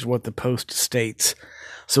here's what the post states.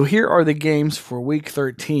 So here are the games for week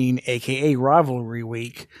 13, aka rivalry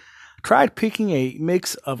week. Tried picking a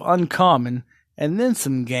mix of uncommon and then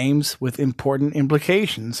some games with important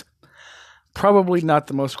implications. Probably not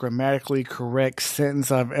the most grammatically correct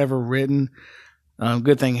sentence I've ever written.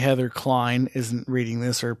 Good thing Heather Klein isn't reading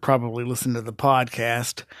this or probably listening to the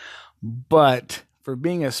podcast. But for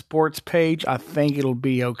being a sports page, I think it'll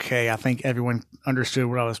be okay. I think everyone understood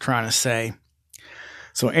what I was trying to say.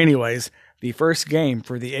 So anyways, the first game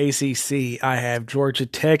for the ACC, I have Georgia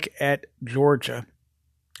Tech at Georgia.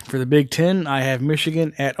 For the Big Ten, I have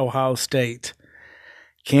Michigan at Ohio State.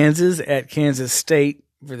 Kansas at Kansas State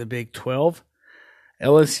for the Big 12.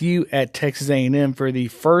 LSU at Texas A&M for the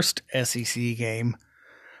first SEC game.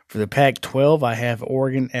 For the Pac-12, I have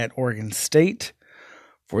Oregon at Oregon State.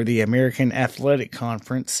 For the American Athletic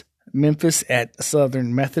Conference, Memphis at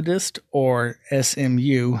Southern Methodist or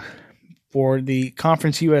SMU. For the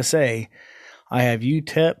Conference USA, I have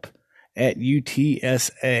UTEP at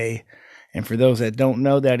UTSA. And for those that don't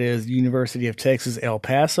know, that is University of Texas El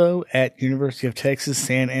Paso at University of Texas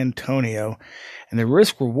San Antonio. And the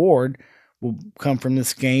risk reward will come from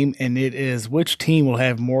this game, and it is which team will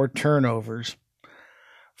have more turnovers.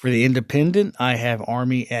 For the Independent, I have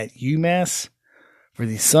Army at UMass. For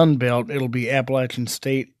the Sun Belt, it'll be Appalachian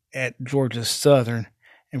State at Georgia Southern.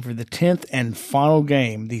 And for the 10th and final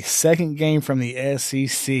game, the second game from the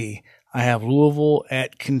SEC, I have Louisville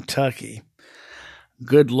at Kentucky.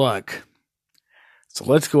 Good luck. So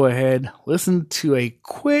let's go ahead, listen to a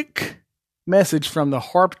quick message from the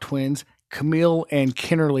Harp twins, Camille and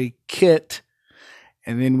Kennerly Kit,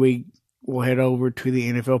 and then we will head over to the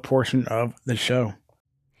NFL portion of the show.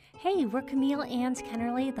 Hey, we're Camille and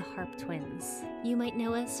Kennerly, the Harp Twins. You might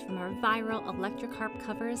know us from our viral electric harp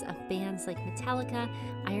covers of bands like Metallica,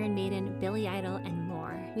 Iron Maiden, Billy Idol, and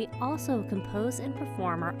more. We also compose and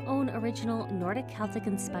perform our own original Nordic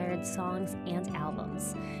Celtic-inspired songs and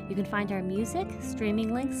albums. You can find our music,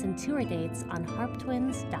 streaming links, and tour dates on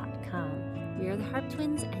harptwins.com. We are the Harp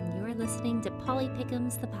Twins, and you're listening to Polly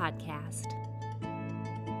Pick'em's The Podcast.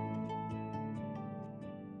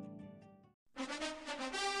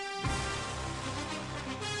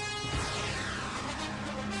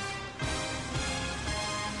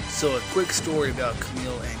 So a quick story about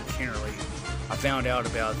Camille and Kennerly. I found out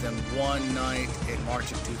about them one night in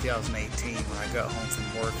March of 2018 when I got home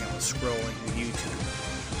from work and was scrolling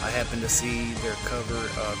YouTube. I happened to see their cover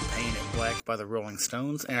of Paint It Black by the Rolling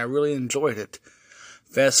Stones, and I really enjoyed it.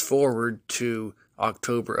 Fast forward to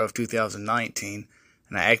October of 2019,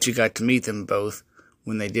 and I actually got to meet them both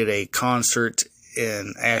when they did a concert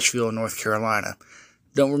in Asheville, North Carolina.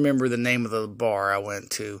 Don't remember the name of the bar I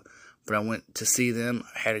went to, but I went to see them.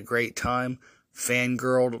 I had a great time,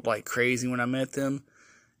 fangirled like crazy when I met them,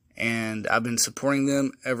 and I've been supporting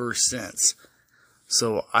them ever since.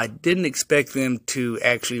 So I didn't expect them to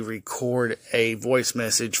actually record a voice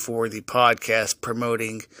message for the podcast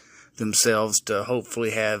promoting themselves to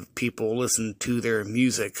hopefully have people listen to their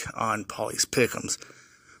music on Polly's Pick'ems.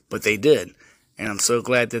 But they did, and I'm so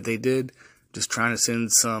glad that they did. Just trying to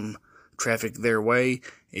send some traffic their way.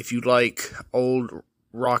 If you like old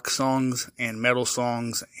rock songs and metal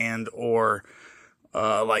songs and or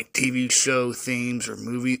like TV show themes or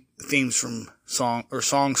movie themes from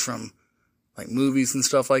songs from like movies and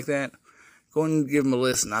stuff like that, go and give them a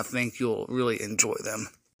listen. I think you'll really enjoy them.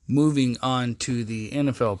 Moving on to the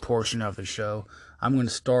NFL portion of the show, I'm going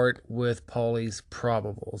to start with Polly's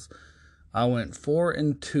Probables. I went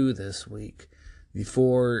 4-2 this week. The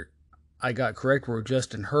 4 I got correct were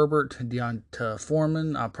Justin Herbert, Deonta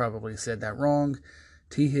Foreman, I probably said that wrong,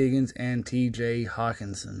 T. Higgins, and T.J.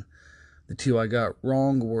 Hawkinson. The 2 I got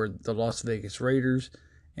wrong were the Las Vegas Raiders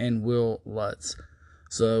and Will Lutz.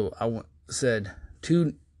 So I said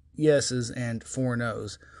 2 yeses and 4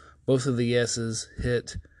 no's. Both of the yeses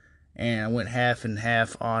hit, and I went half and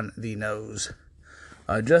half on the no's.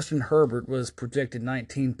 Justin Herbert was projected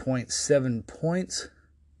 19.7 points,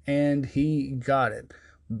 and he got it.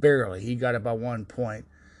 Barely. He got it by 1 point.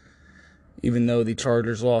 Even though the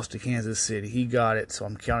Chargers lost to Kansas City, he got it, so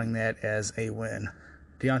I'm counting that as a win.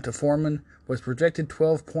 D'Onta Foreman was projected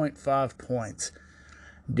 12.5 points.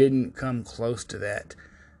 Didn't come close to that.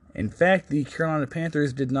 In fact, the Carolina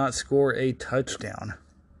Panthers did not score a touchdown.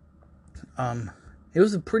 It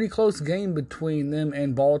was a pretty close game between them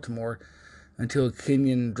and Baltimore until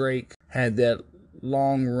Kenyon Drake had that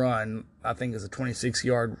long run. I think it was a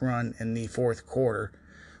 26-yard run in the fourth quarter,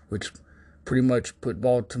 which pretty much put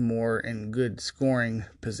Baltimore in good scoring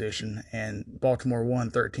position, and Baltimore won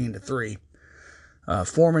 13-3.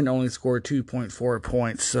 Foreman only scored 2.4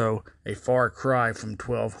 points, so a far cry from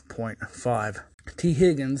 12.5. T.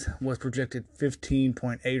 Higgins was projected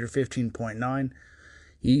 15.8 or 15.9.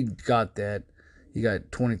 He got that. He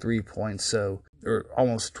got 23 points, or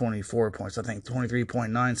almost 24 points, I think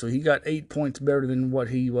 23.9. So he got 8 points better than what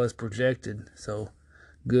he was projected. So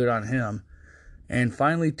good on him. And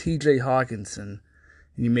finally, T.J. Hawkinson.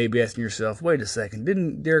 And you may be asking yourself, wait a second,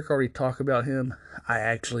 didn't Derek already talk about him? I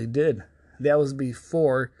actually did. That was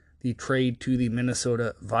before the trade to the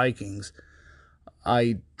Minnesota Vikings.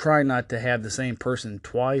 I try not to have the same person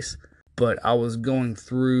twice, but I was going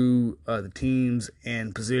through the teams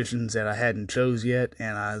and positions that I hadn't chose yet,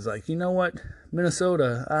 and I was like, you know what,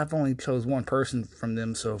 Minnesota, I've only chose one person from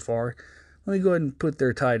them so far. Let me go ahead and put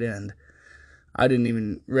their tight end. It didn't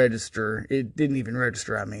even register,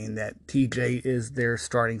 that TJ is their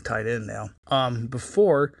starting tight end now.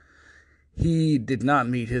 Before, he did not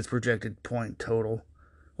meet his projected point total.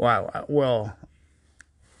 Wow, well,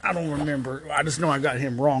 I don't remember. I just know I got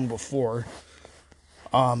him wrong before.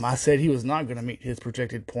 I said he was not going to meet his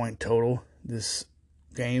projected point total this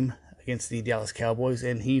game against the Dallas Cowboys,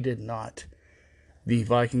 and he did not. The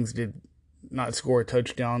Vikings did not score a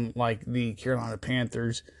touchdown like the Carolina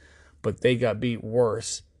Panthers, but they got beat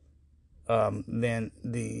worse than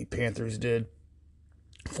the Panthers did.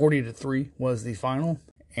 40-3 was the final,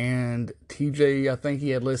 and TJ, I think he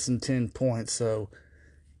had less than 10 points, so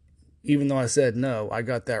even though I said no, I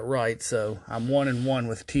got that right, so I'm 1-1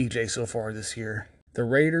 with TJ so far this year. The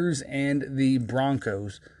Raiders and the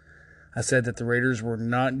Broncos. I said that the Raiders were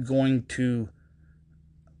not going to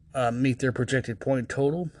meet their projected point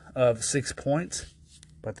total of 6 points,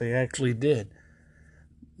 but they actually did.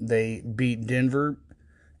 They beat Denver,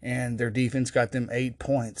 and their defense got them 8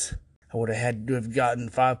 points. I would have had to have gotten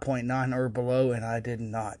 5.9 or below, and I did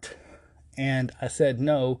not. And I said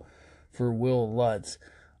no for Will Lutz,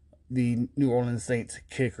 the New Orleans Saints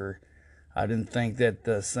kicker. I didn't think that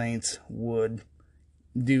the Saints would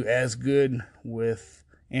do as good with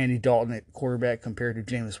Andy Dalton at quarterback compared to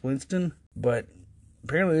Jameis Winston, but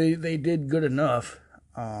apparently they did good enough.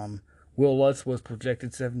 Will Lutz was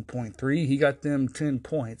projected 7.3. He got them 10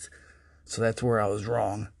 points, so that's where I was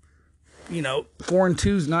wrong. 4-2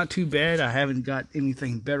 is not too bad. I haven't got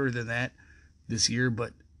anything better than that this year,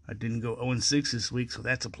 but I didn't go 0-6 this week, so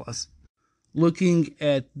that's a plus. Looking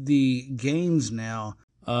at the games now,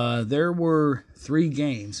 there were 3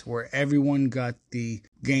 games where everyone got the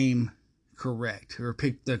game correct, or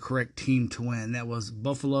picked the correct team to win. That was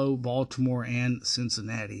Buffalo, Baltimore, and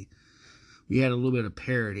Cincinnati. We had a little bit of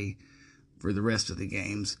parity for the rest of the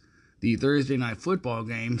games. The Thursday night football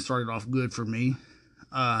game started off good for me,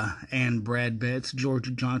 and Brad Betts,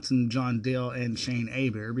 George Johnson, John Dale, and Shane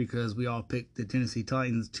Aber, because we all picked the Tennessee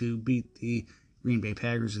Titans to beat the Green Bay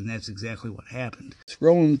Packers, and that's exactly what happened.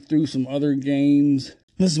 Scrolling through some other games,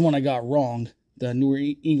 this is one I got wrong. The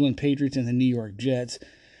New England Patriots and the New York Jets.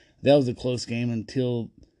 That was a close game until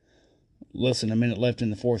less than a minute left in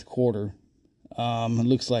the fourth quarter. It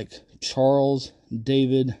looks like Charles,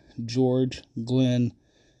 David, George, Glenn,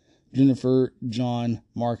 Jennifer, John,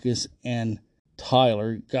 Marcus, and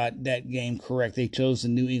Tyler got that game correct. They chose the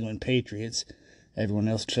New England Patriots. Everyone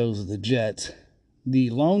else chose the Jets.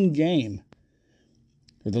 The lone game,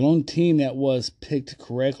 or the lone team that was picked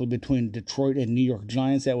correctly between Detroit and New York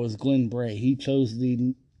Giants, that was Glenn Bray. He chose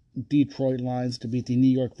the Detroit Lions to beat the New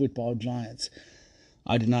York Football Giants.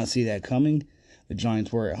 I did not see that coming. The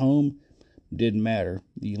Giants were at home. Didn't matter.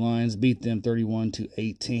 The Lions beat them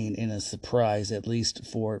 31-18 in a surprise, at least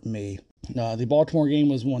for me. The Baltimore game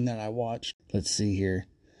was one that I watched. Let's see here.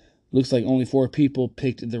 Looks like only 4 people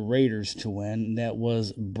picked the Raiders to win. That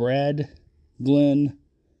was Brad, Glenn,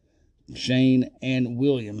 Shane, and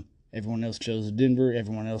William. Everyone else chose Denver.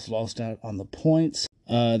 Everyone else lost out on the points.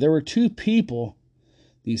 There were 2 people,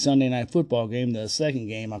 the Sunday night football game, the second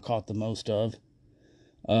game I caught the most of,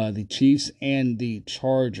 the Chiefs and the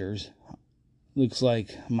Chargers. Looks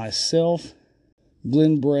like myself,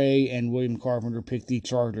 Glenn Bray, and William Carpenter picked the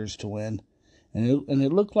Chargers to win. And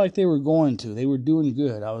it looked like they were going to. They were doing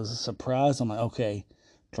good. I was surprised. I'm like, okay,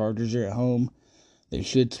 Chargers are at home. They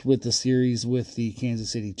should split the series with the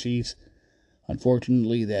Kansas City Chiefs.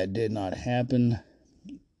 Unfortunately, that did not happen.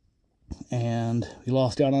 And we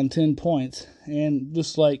lost out on 10 points. And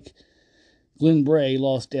just like Glenn Bray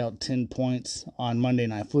lost out 10 points on Monday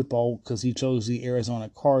Night Football because he chose the Arizona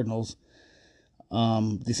Cardinals,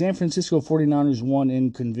 the San Francisco 49ers won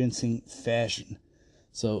in convincing fashion.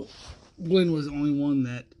 So Glenn was the only one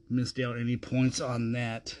that missed out any points on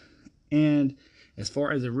that. And as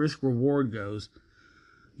far as the risk-reward goes,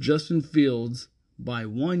 Justin Fields, by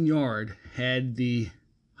 1 yard, had the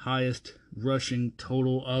highest rushing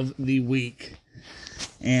total of the week.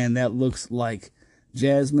 And that looks like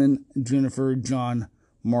Jasmine, Jennifer, John,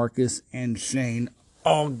 Marcus, and Shane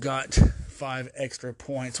all got 5 extra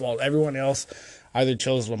points, while everyone else either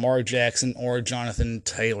chose Lamar Jackson or Jonathan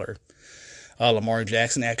Taylor. Lamar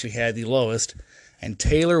Jackson actually had the lowest, and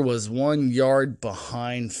Taylor was 1 yard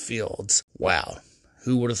behind Fields. Wow.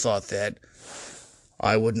 Who would have thought that?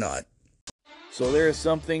 I would not. So there is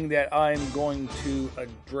something that I'm going to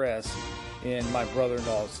address in my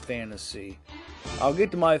brother-in-law's fantasy. I'll get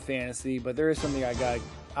to my fantasy, but there is something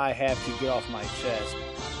I have to get off my chest.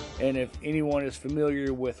 And if anyone is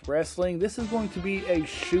familiar with wrestling, this is going to be a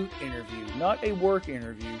shoot interview, not a work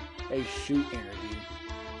interview, a shoot interview.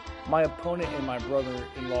 My opponent in my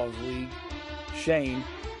brother-in-law's league, Shane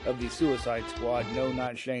of the Suicide Squad, no,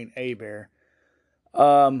 not Shane Abear.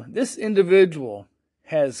 This individual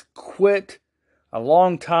has quit a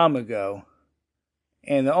long time ago,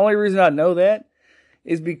 and the only reason I know that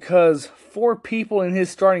is because 4 people in his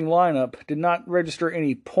starting lineup did not register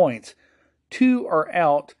any points. 2 are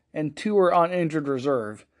out, and 2 are on injured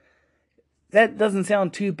reserve. That doesn't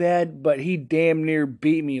sound too bad, but he damn near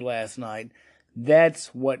beat me last night. That's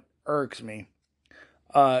what irks me.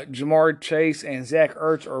 Jamar Chase and Zach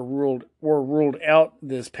Ertz were ruled out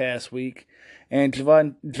this past week, and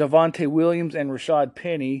Javonte Williams and Rashad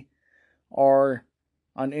Penny are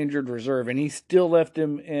on injured reserve, and he still left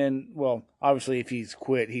him in, well, obviously if he's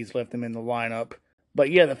quit, he's left him in the lineup.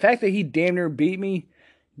 But yeah, the fact that he damn near beat me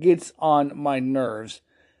gets on my nerves.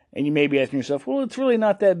 And you may be asking yourself, well, it's really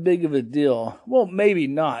not that big of a deal. Well, maybe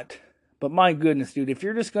not. But my goodness, dude, if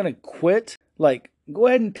you're just going to quit, like, go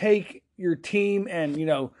ahead and take your team and,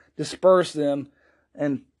 disperse them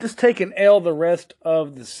and just take an L the rest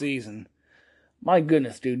of the season. My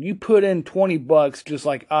goodness, dude, you put in $20 just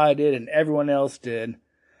like I did and everyone else did.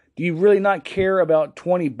 Do you really not care about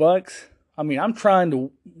 $20? I mean, I'm trying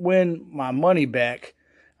to win my money back.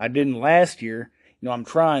 I didn't last year. I'm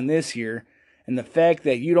trying this year. And the fact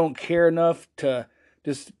that you don't care enough to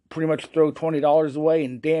just pretty much throw $20 away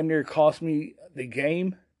and damn near cost me the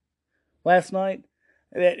game last night,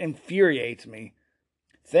 that infuriates me.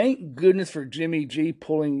 Thank goodness for Jimmy G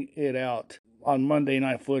pulling it out on Monday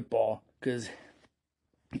Night Football, because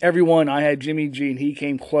everyone, I had Jimmy G and he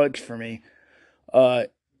came clutch for me.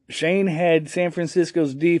 Shane had San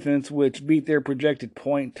Francisco's defense, which beat their projected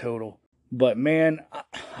point total. But man,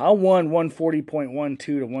 I won 140.12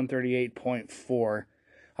 to 138.4.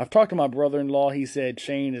 I've talked to my brother-in-law. He said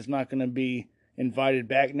Shane is not going to be invited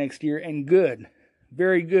back next year. And good.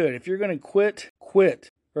 Very good. If you're going to quit,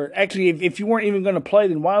 quit. Or actually, if you weren't even going to play,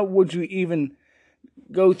 then why would you even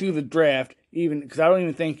go through the draft? Because I don't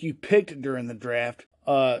even think you picked during the draft.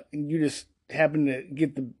 You just happened to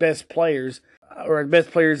get the best players, or the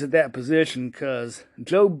best players at that position, because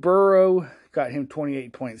Joe Burrow got him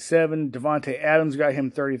 28.7, Devontae Adams got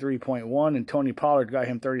him 33.1, and Tony Pollard got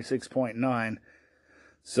him 36.9.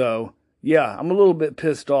 So, yeah, I'm a little bit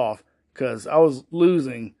pissed off, because I was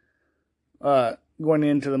losing going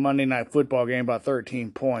into the Monday Night Football game by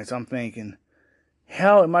 13 points. I'm thinking,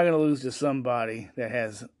 how am I going to lose to somebody that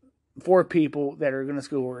has 4 people that are going to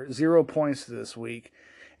score 0 points this week,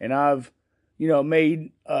 and I've,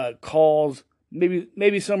 made calls.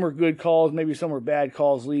 Maybe some were good calls, maybe some were bad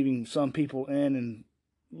calls, leaving some people in and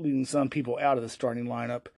leaving some people out of the starting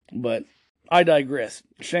lineup. But I digress.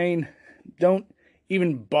 Shane, don't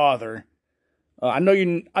even bother. I know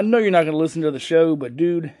you're not going to listen to the show, but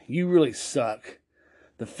dude, you really suck.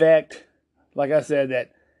 The fact, like I said,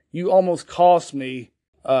 that you almost cost me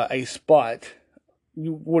a spot,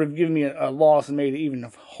 you would have given me a loss and made it even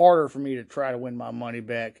harder for me to try to win my money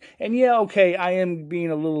back. And yeah, okay, I am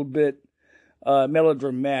being a little bit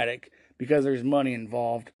melodramatic because there's money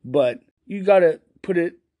involved, but you gotta put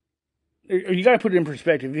it in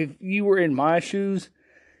perspective. If you were in my shoes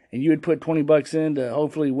and you had put $20 in to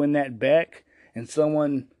hopefully win that back, and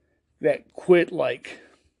someone that quit like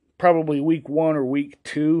probably week 1 or week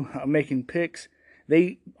 2 making picks,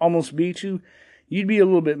 they almost beat you, you'd be a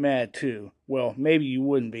little bit mad too. Well, maybe you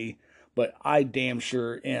wouldn't be, but I damn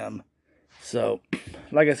sure am. So,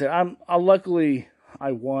 like I said, I luckily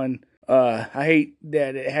I won. I hate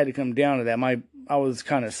that it had to come down to that. I was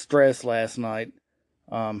kind of stressed last night.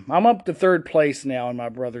 I'm up to third place now in my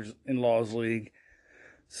brother-in-law's league.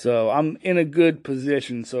 So I'm in a good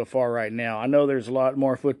position so far right now. I know there's a lot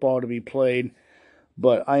more football to be played,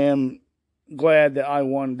 but I am glad that I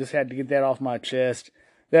won. Just had to get that off my chest.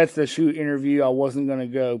 That's the shoot interview. I wasn't going to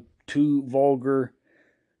go too vulgar.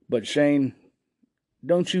 But Shane,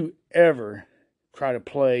 don't you ever try to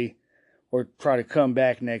play or try to come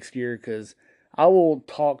back next year, because I will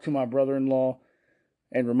talk to my brother-in-law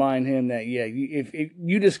and remind him that, yeah, if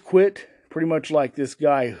you just quit, pretty much like this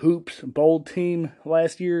guy Hoops Bold Team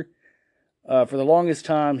last year. For the longest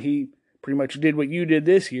time, he pretty much did what you did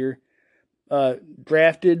this year.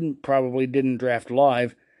 Drafted, probably didn't draft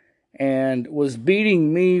live, and was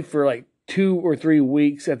beating me for like 2 or 3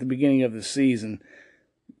 weeks at the beginning of the season.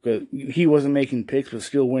 He wasn't making picks, but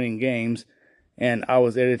still winning games. And I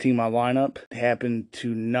was editing my lineup. Happened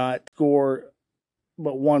to not score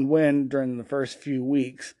but one win during the first few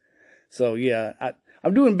weeks. So, yeah,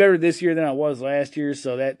 I'm doing better this year than I was last year,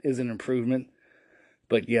 so that is an improvement.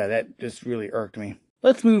 But, yeah, that just really irked me.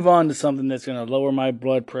 Let's move on to something that's going to lower my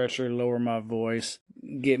blood pressure, lower my voice,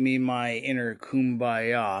 get me my inner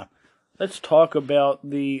kumbaya. Let's talk about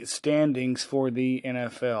the standings for the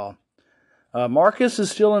NFL. Marcus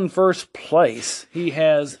is still in first place. He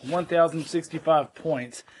has 1,065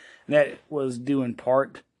 points. And that was due in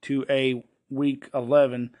part to a Week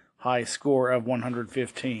 11 high score of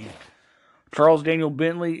 115. Charles Daniel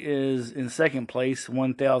Bentley is in second place,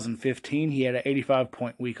 1,015. He had an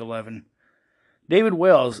 85-point Week 11. David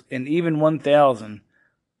Wells, an even 1,000.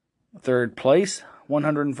 Third place,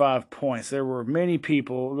 105 points. There were many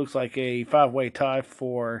people. It looks like a 5-way tie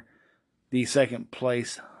for the second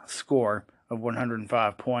place score of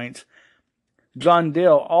 105 points. John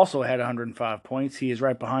Dale also had 105 points. He is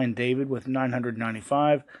right behind David with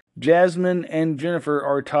 995. Jasmine and Jennifer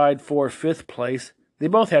are tied for 5th place. They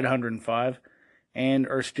both had 105 and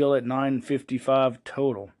are still at 955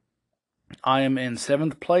 total. I am in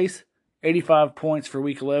 7th place, 85 points for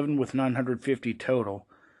Week 11 with 950 total.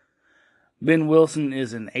 Ben Wilson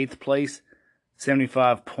is in 8th place,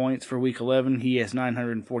 75 points for Week 11. He has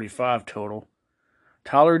 945 total.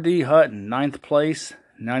 Tyler D. Hutton, 9th place,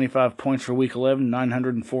 95 points for Week 11,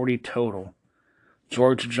 940 total.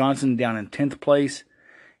 George Johnson down in 10th place.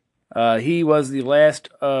 He was the last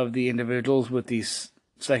of the individuals with the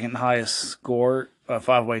second highest score, a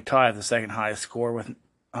 5-way tie of the second highest score with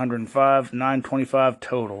 105, 925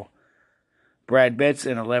 total. Brad Betts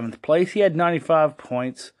in 11th place. He had 95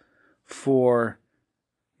 points for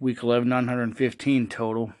Week 11, 915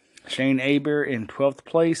 total. Shane Aber in 12th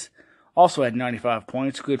place. Also had 95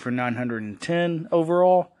 points, good for 910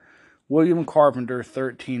 overall. William Carpenter,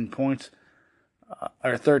 13 points,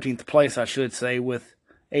 or 13th place, I should say, with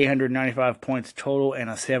 895 points total and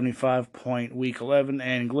a 75-point Week 11.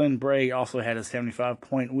 And Glenn Bray also had a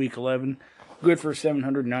 75-point Week 11, good for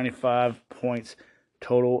 795 points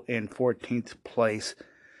total in 14th place.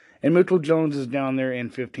 And Mitchell Jones is down there in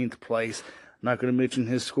 15th place. I'm not going to mention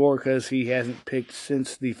his score because he hasn't picked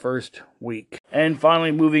since the first week. And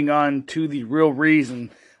finally, moving on to the real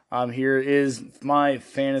reason I'm here is my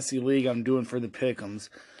fantasy league I'm doing for the Pick'ems.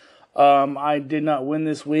 I did not win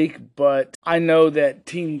this week, but I know that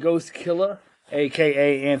Team Ghost Killer,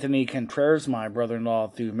 a.k.a. Anthony Contreras, my brother-in-law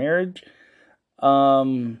through marriage,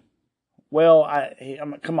 come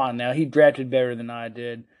on now, he drafted better than I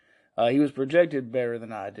did. He was projected better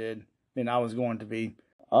than I did, than I was going to be.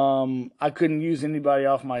 I couldn't use anybody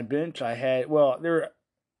off my bench. There were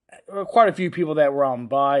quite a few people that were on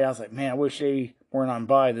bye. I was like, man, I wish they weren't on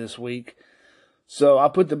bye this week. So I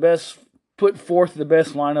put forth the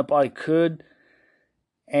best lineup I could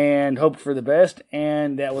and hoped for the best,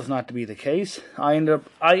 and that was not to be the case. I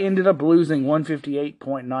ended up losing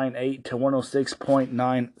 158.98 to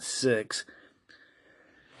 106.96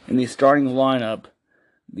 in the starting lineup.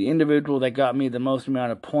 The individual that got me the most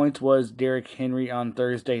amount of points was Derrick Henry on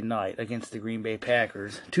Thursday night against the Green Bay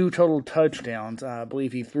Packers. 2 total touchdowns. I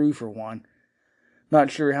believe he threw for 1. Not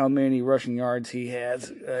sure how many rushing yards he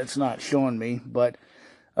has. It's not showing me, but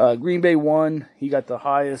Green Bay won. He got the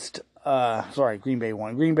highest. Green Bay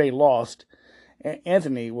won. Green Bay lost.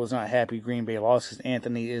 Anthony was not happy Green Bay lost because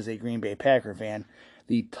Anthony is a Green Bay Packer fan.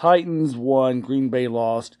 The Titans won. Green Bay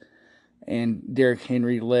lost. And Derrick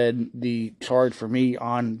Henry led the charge for me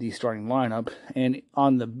on the starting lineup. And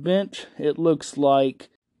on the bench, it looks like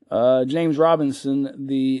James Robinson,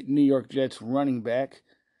 the New York Jets running back,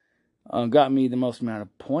 got me the most amount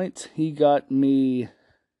of points. He got me...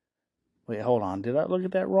 Wait, hold on. Did I look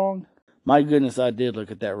at that wrong? My goodness, I did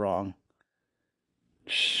look at that wrong.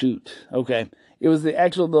 Shoot. Okay. It was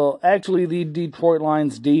actually the Detroit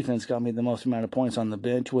Lions defense got me the most amount of points on the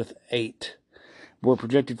bench with 8. We're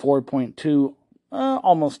projected 4.2,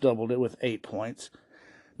 almost doubled it with 8 points.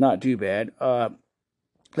 Not too bad.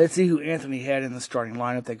 Let's see who Anthony had in the starting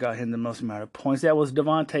lineup that got him the most amount of points. That was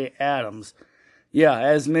Davante Adams. Yeah,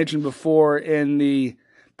 as mentioned before in the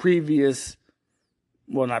previous,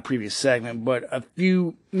 well, not previous segment, but a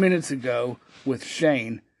few minutes ago with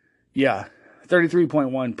Shane. Yeah,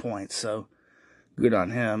 33.1 points, so good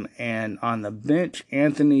on him. And on the bench,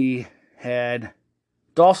 Anthony had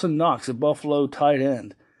Dawson Knox, a Buffalo tight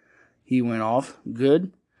end. He went off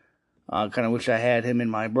good. Kind of wish I had him in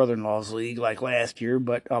my brother-in-law's league like last year,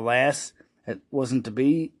 but alas, it wasn't to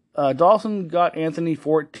be. Dawson got Anthony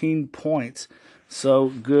 14 points, so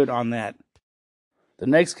good on that. The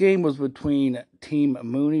next game was between Team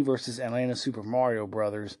Mooney versus Atlanta Super Mario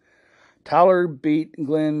Brothers. Tyler beat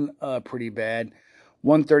Glenn pretty bad,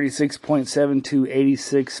 136.7 to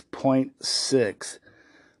 86.6.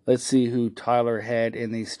 Let's see who Tyler had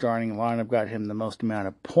in the starting lineup, got him the most amount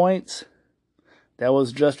of points. That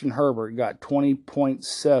was Justin Herbert, got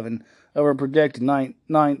 20.7 over projected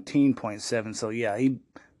 19.7. So yeah, he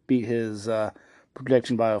beat his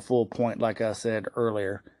projection by a full point, like I said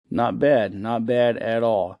earlier. Not bad at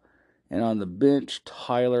all. And on the bench,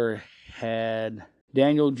 Tyler had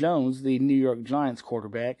Daniel Jones, the New York Giants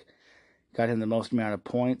quarterback, got him the most amount of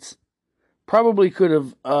points. Probably could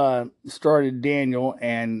have started Daniel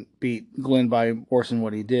and beat Glenn by worse than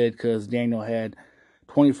what he did, because Daniel had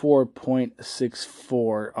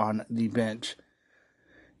 24.64 on the bench.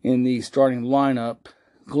 In the starting lineup,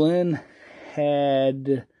 Glenn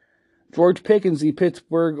had George Pickens, the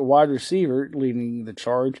Pittsburgh wide receiver, leading the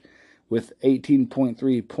charge with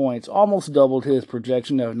 18.3 points, almost doubled his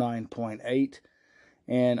projection of 9.8.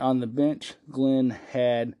 And on the bench, Glenn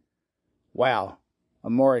had,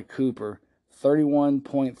 Amari Cooper,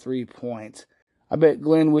 31.3 points. I bet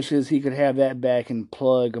Glenn wishes he could have that back and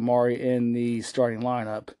plug Amari in the starting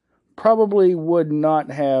lineup. Probably would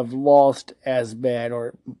not have lost as bad,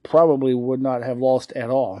 or probably would not have lost at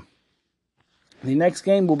all. The next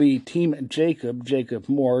game will be Team Jacob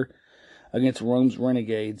Moore, against Rome's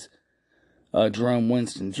Renegades, Jerome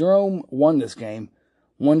Winston. Jerome won this game,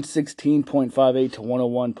 116.58 to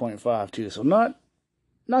 101.52. So not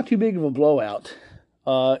too big of a blowout.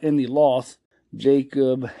 In the loss,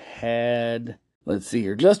 Jacob had, let's see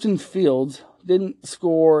here, Justin Fields didn't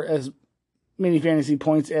score as many fantasy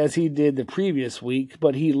points as he did the previous week,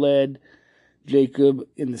 but he led Jacob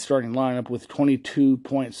in the starting lineup with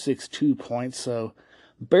 22.62 points, so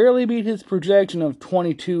barely beat his projection of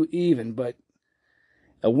 22 even, but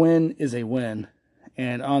a win is a win.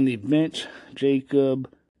 And on the bench, Jacob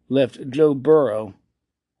left Joe Burrow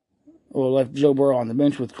on the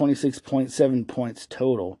bench with 26.7 points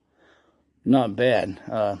total. Not bad.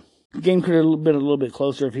 The game could have been a little bit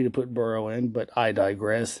closer if he'd have put Burrow in, but I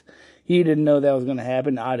digress. He didn't know that was going to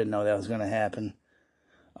happen. I didn't know that was going to happen.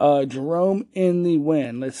 Jerome in the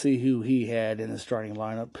win. Let's see who he had in the starting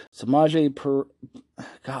lineup. Samaje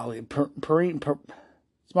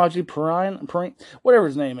Perine, whatever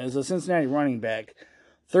his name is, a Cincinnati running back,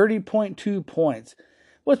 30.2 points.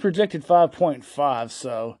 Was projected 5.5,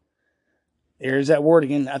 so there's that word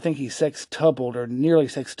again. I think he sextupled or nearly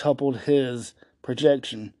sextupled his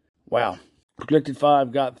projection. Wow. Projected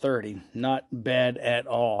 5, got 30. Not bad at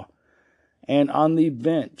all. And on the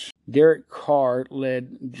bench, Derek Carr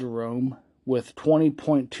led Jerome with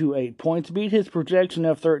 20.28 points, beat his projection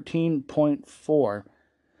of 13.4.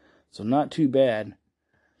 So not too bad.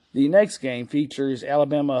 The next game features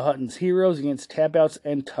Alabama Hutton's Heroes against Tapouts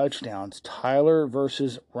and Touchdowns, Tyler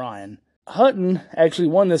versus Ryan. Hutton actually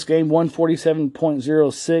won this game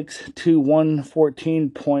 147.06 to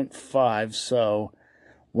 114.5, so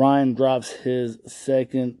Ryan drops his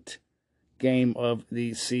second game of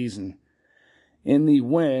the season. In the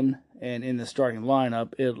win and in the starting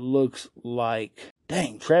lineup, it looks like,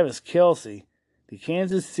 Travis Kelce, the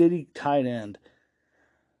Kansas City tight end,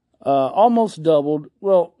 almost doubled.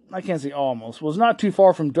 Well, I can't say almost. Was not too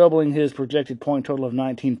far from doubling his projected point total of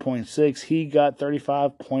 19.6. He got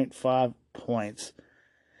 35.5 points.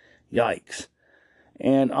 Yikes.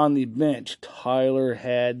 And on the bench, Tyler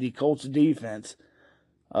had the Colts defense,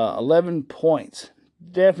 11 points.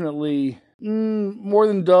 Definitely more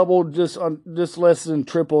than doubled, just less than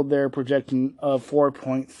tripled their projection of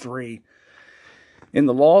 4.3. In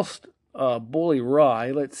the loss, Bully Rye,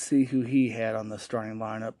 let's see who he had on the starting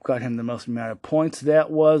lineup. Got him the most amount of points. That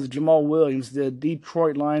was Jamal Williams, the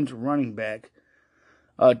Detroit Lions running back.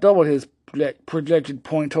 Doubled his projected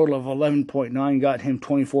point total of 11.9, got him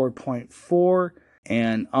 24.4.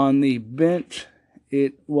 And on the bench,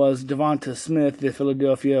 it was Devonta Smith, the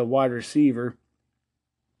Philadelphia wide receiver,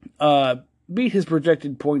 beat his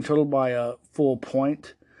projected point total by a full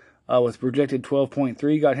point. Was projected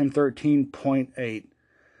 12.3, got him 13.8.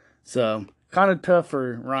 So, kind of tough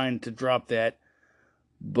for Ryan to drop that.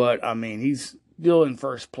 But, I mean, he's still in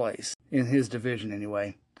first place, in his division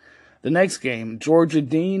anyway. The next game, Georgia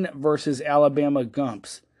Dean versus Alabama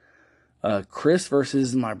Gumps. Chris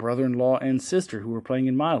versus my brother-in-law and sister, who were playing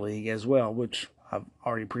in my league as well, which I've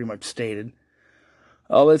already pretty much stated.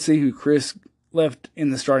 Let's see who Chris left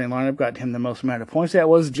in the starting lineup, got him the most amount of points. That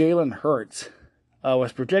was Jalen Hurts.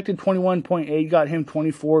 Was projected 21.8, got him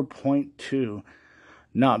 24.2.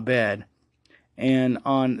 Not bad. And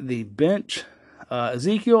on the bench,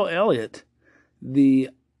 Ezekiel Elliott,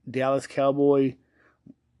 the Dallas Cowboy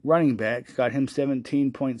running back, got him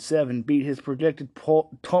 17.7, beat his projected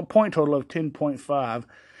point total of 10.5.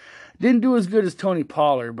 Didn't do as good as Tony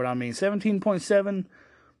Pollard, but I mean, 17.7,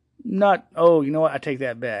 not, oh, you know what, I take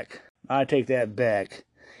that back.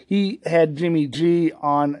 He had Jimmy G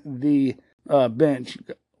on the bench,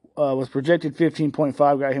 was projected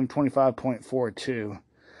 15.5, got him 25.42.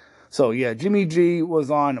 So yeah, Jimmy G was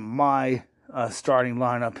on my starting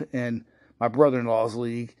lineup in my brother-in-law's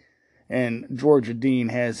league, and Georgia Dean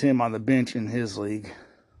has him on the bench in his league.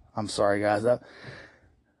 I'm sorry, guys.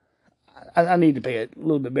 I need to pay a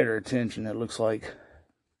little bit better attention, it looks like.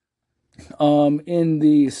 In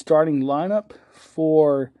the starting lineup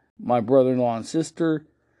for my brother-in-law and sister,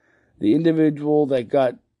 the individual that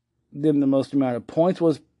got them the most amount of points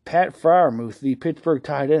was Pat Freiermuth, the Pittsburgh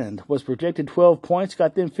tight end. Was projected 12 points,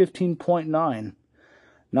 got them 15.9.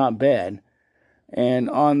 Not bad. And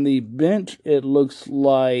on the bench, it looks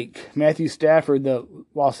like Matthew Stafford, the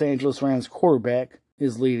Los Angeles Rams quarterback,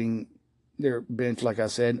 is leading their bench, like I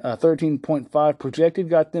said. 13.5 projected,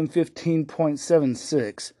 got them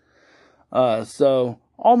 15.76. So,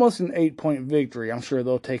 almost an 8-point victory. I'm sure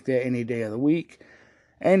they'll take that any day of the week.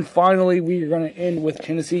 And finally, we are going to end with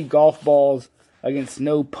Tennessee golf balls against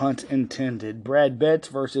No Punt Intended. Brad Betts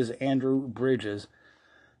versus Andrew Bridges.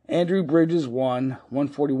 Andrew Bridges won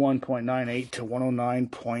 141.98 to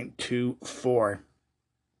 109.24.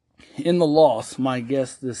 In the loss, my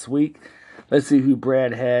guest this week, let's see who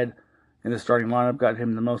Brad had in the starting lineup, got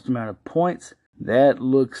him the most amount of points. That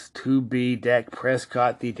looks to be Dak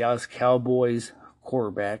Prescott, the Dallas Cowboys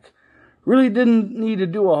quarterback. Really didn't need to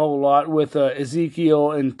do a whole lot with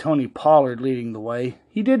Ezekiel and Tony Pollard leading the way.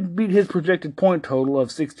 He did beat his projected point total of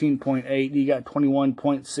 16.8. He got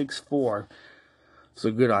 21.64.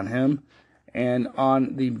 So good on him. And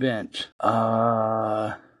on the bench,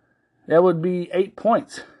 that would be 8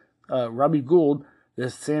 points. Robbie Gould,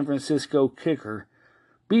 the San Francisco kicker,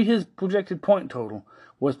 beat his projected point total.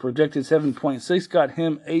 Was projected 7.6, got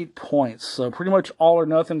him 8 points. So pretty much all or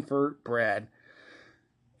nothing for Brad.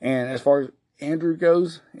 And as far as Andrew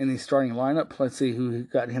goes in the starting lineup, let's see who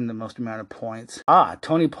got him the most amount of points.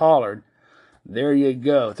 Tony Pollard. There you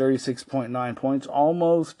go. 36.9 points.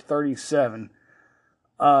 Almost 37.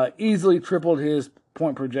 Easily tripled his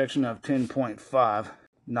point projection of 10.5.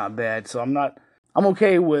 Not bad. So I'm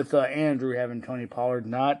okay with Andrew having Tony Pollard.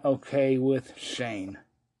 Not okay with Shane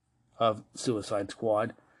of Suicide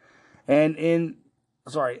Squad. And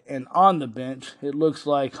on the bench, it looks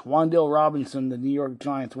like Wan'Dale Robinson, the New York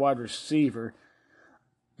Giants wide receiver,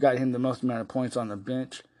 got him the most amount of points on the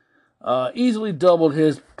bench. Easily doubled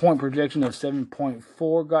his point projection of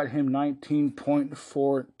 7.4, got him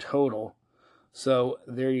 19.4 total. So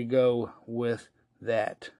there you go with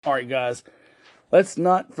that. All right, guys, let's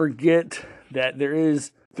not forget that there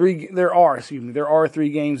are 3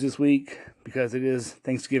 games this week because it is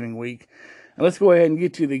Thanksgiving week. And let's go ahead and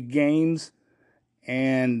get to the games,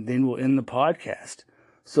 and then we'll end the podcast.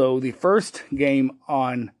 So the first game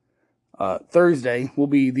on Thursday will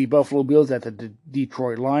be the Buffalo Bills at the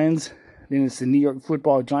Detroit Lions. Then it's the New York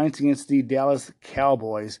Football Giants against the Dallas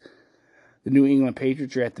Cowboys. The New England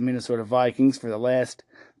Patriots are at the Minnesota Vikings for the last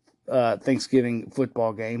Thanksgiving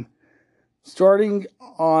football game. Starting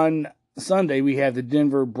on Sunday, we have the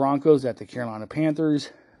Denver Broncos at the Carolina Panthers.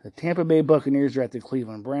 The Tampa Bay Buccaneers are at the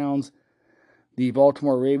Cleveland Browns. The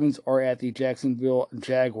Baltimore Ravens are at the Jacksonville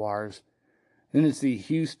Jaguars. Then it's the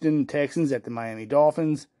Houston Texans at the Miami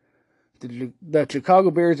Dolphins. The Chicago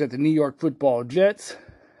Bears at the New York Football Jets.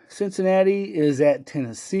 Cincinnati is at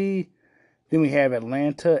Tennessee. Then we have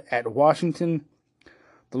Atlanta at Washington.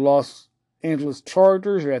 The Los Angeles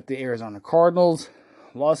Chargers are at the Arizona Cardinals.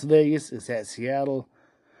 Las Vegas is at Seattle.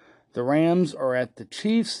 The Rams are at the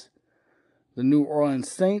Chiefs. The New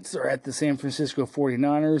Orleans Saints are at the San Francisco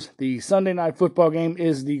 49ers. The Sunday night football game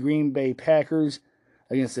is the Green Bay Packers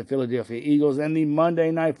against the Philadelphia Eagles. And the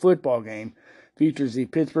Monday night football game features the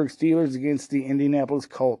Pittsburgh Steelers against the Indianapolis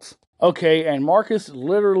Colts. Okay, and Marcus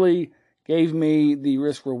literally gave me the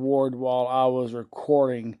risk reward while I was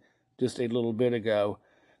recording just a little bit ago.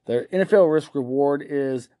 The NFL risk reward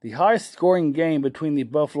is the highest scoring game between the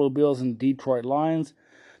Buffalo Bills and Detroit Lions,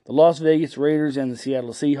 the Las Vegas Raiders and the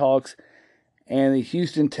Seattle Seahawks, and the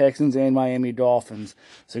Houston Texans and Miami Dolphins.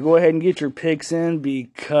 So go ahead and get your picks in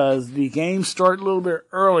because the games start a little bit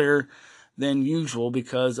earlier than usual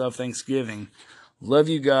because of Thanksgiving. Love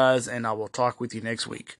you guys, and I will talk with you next week.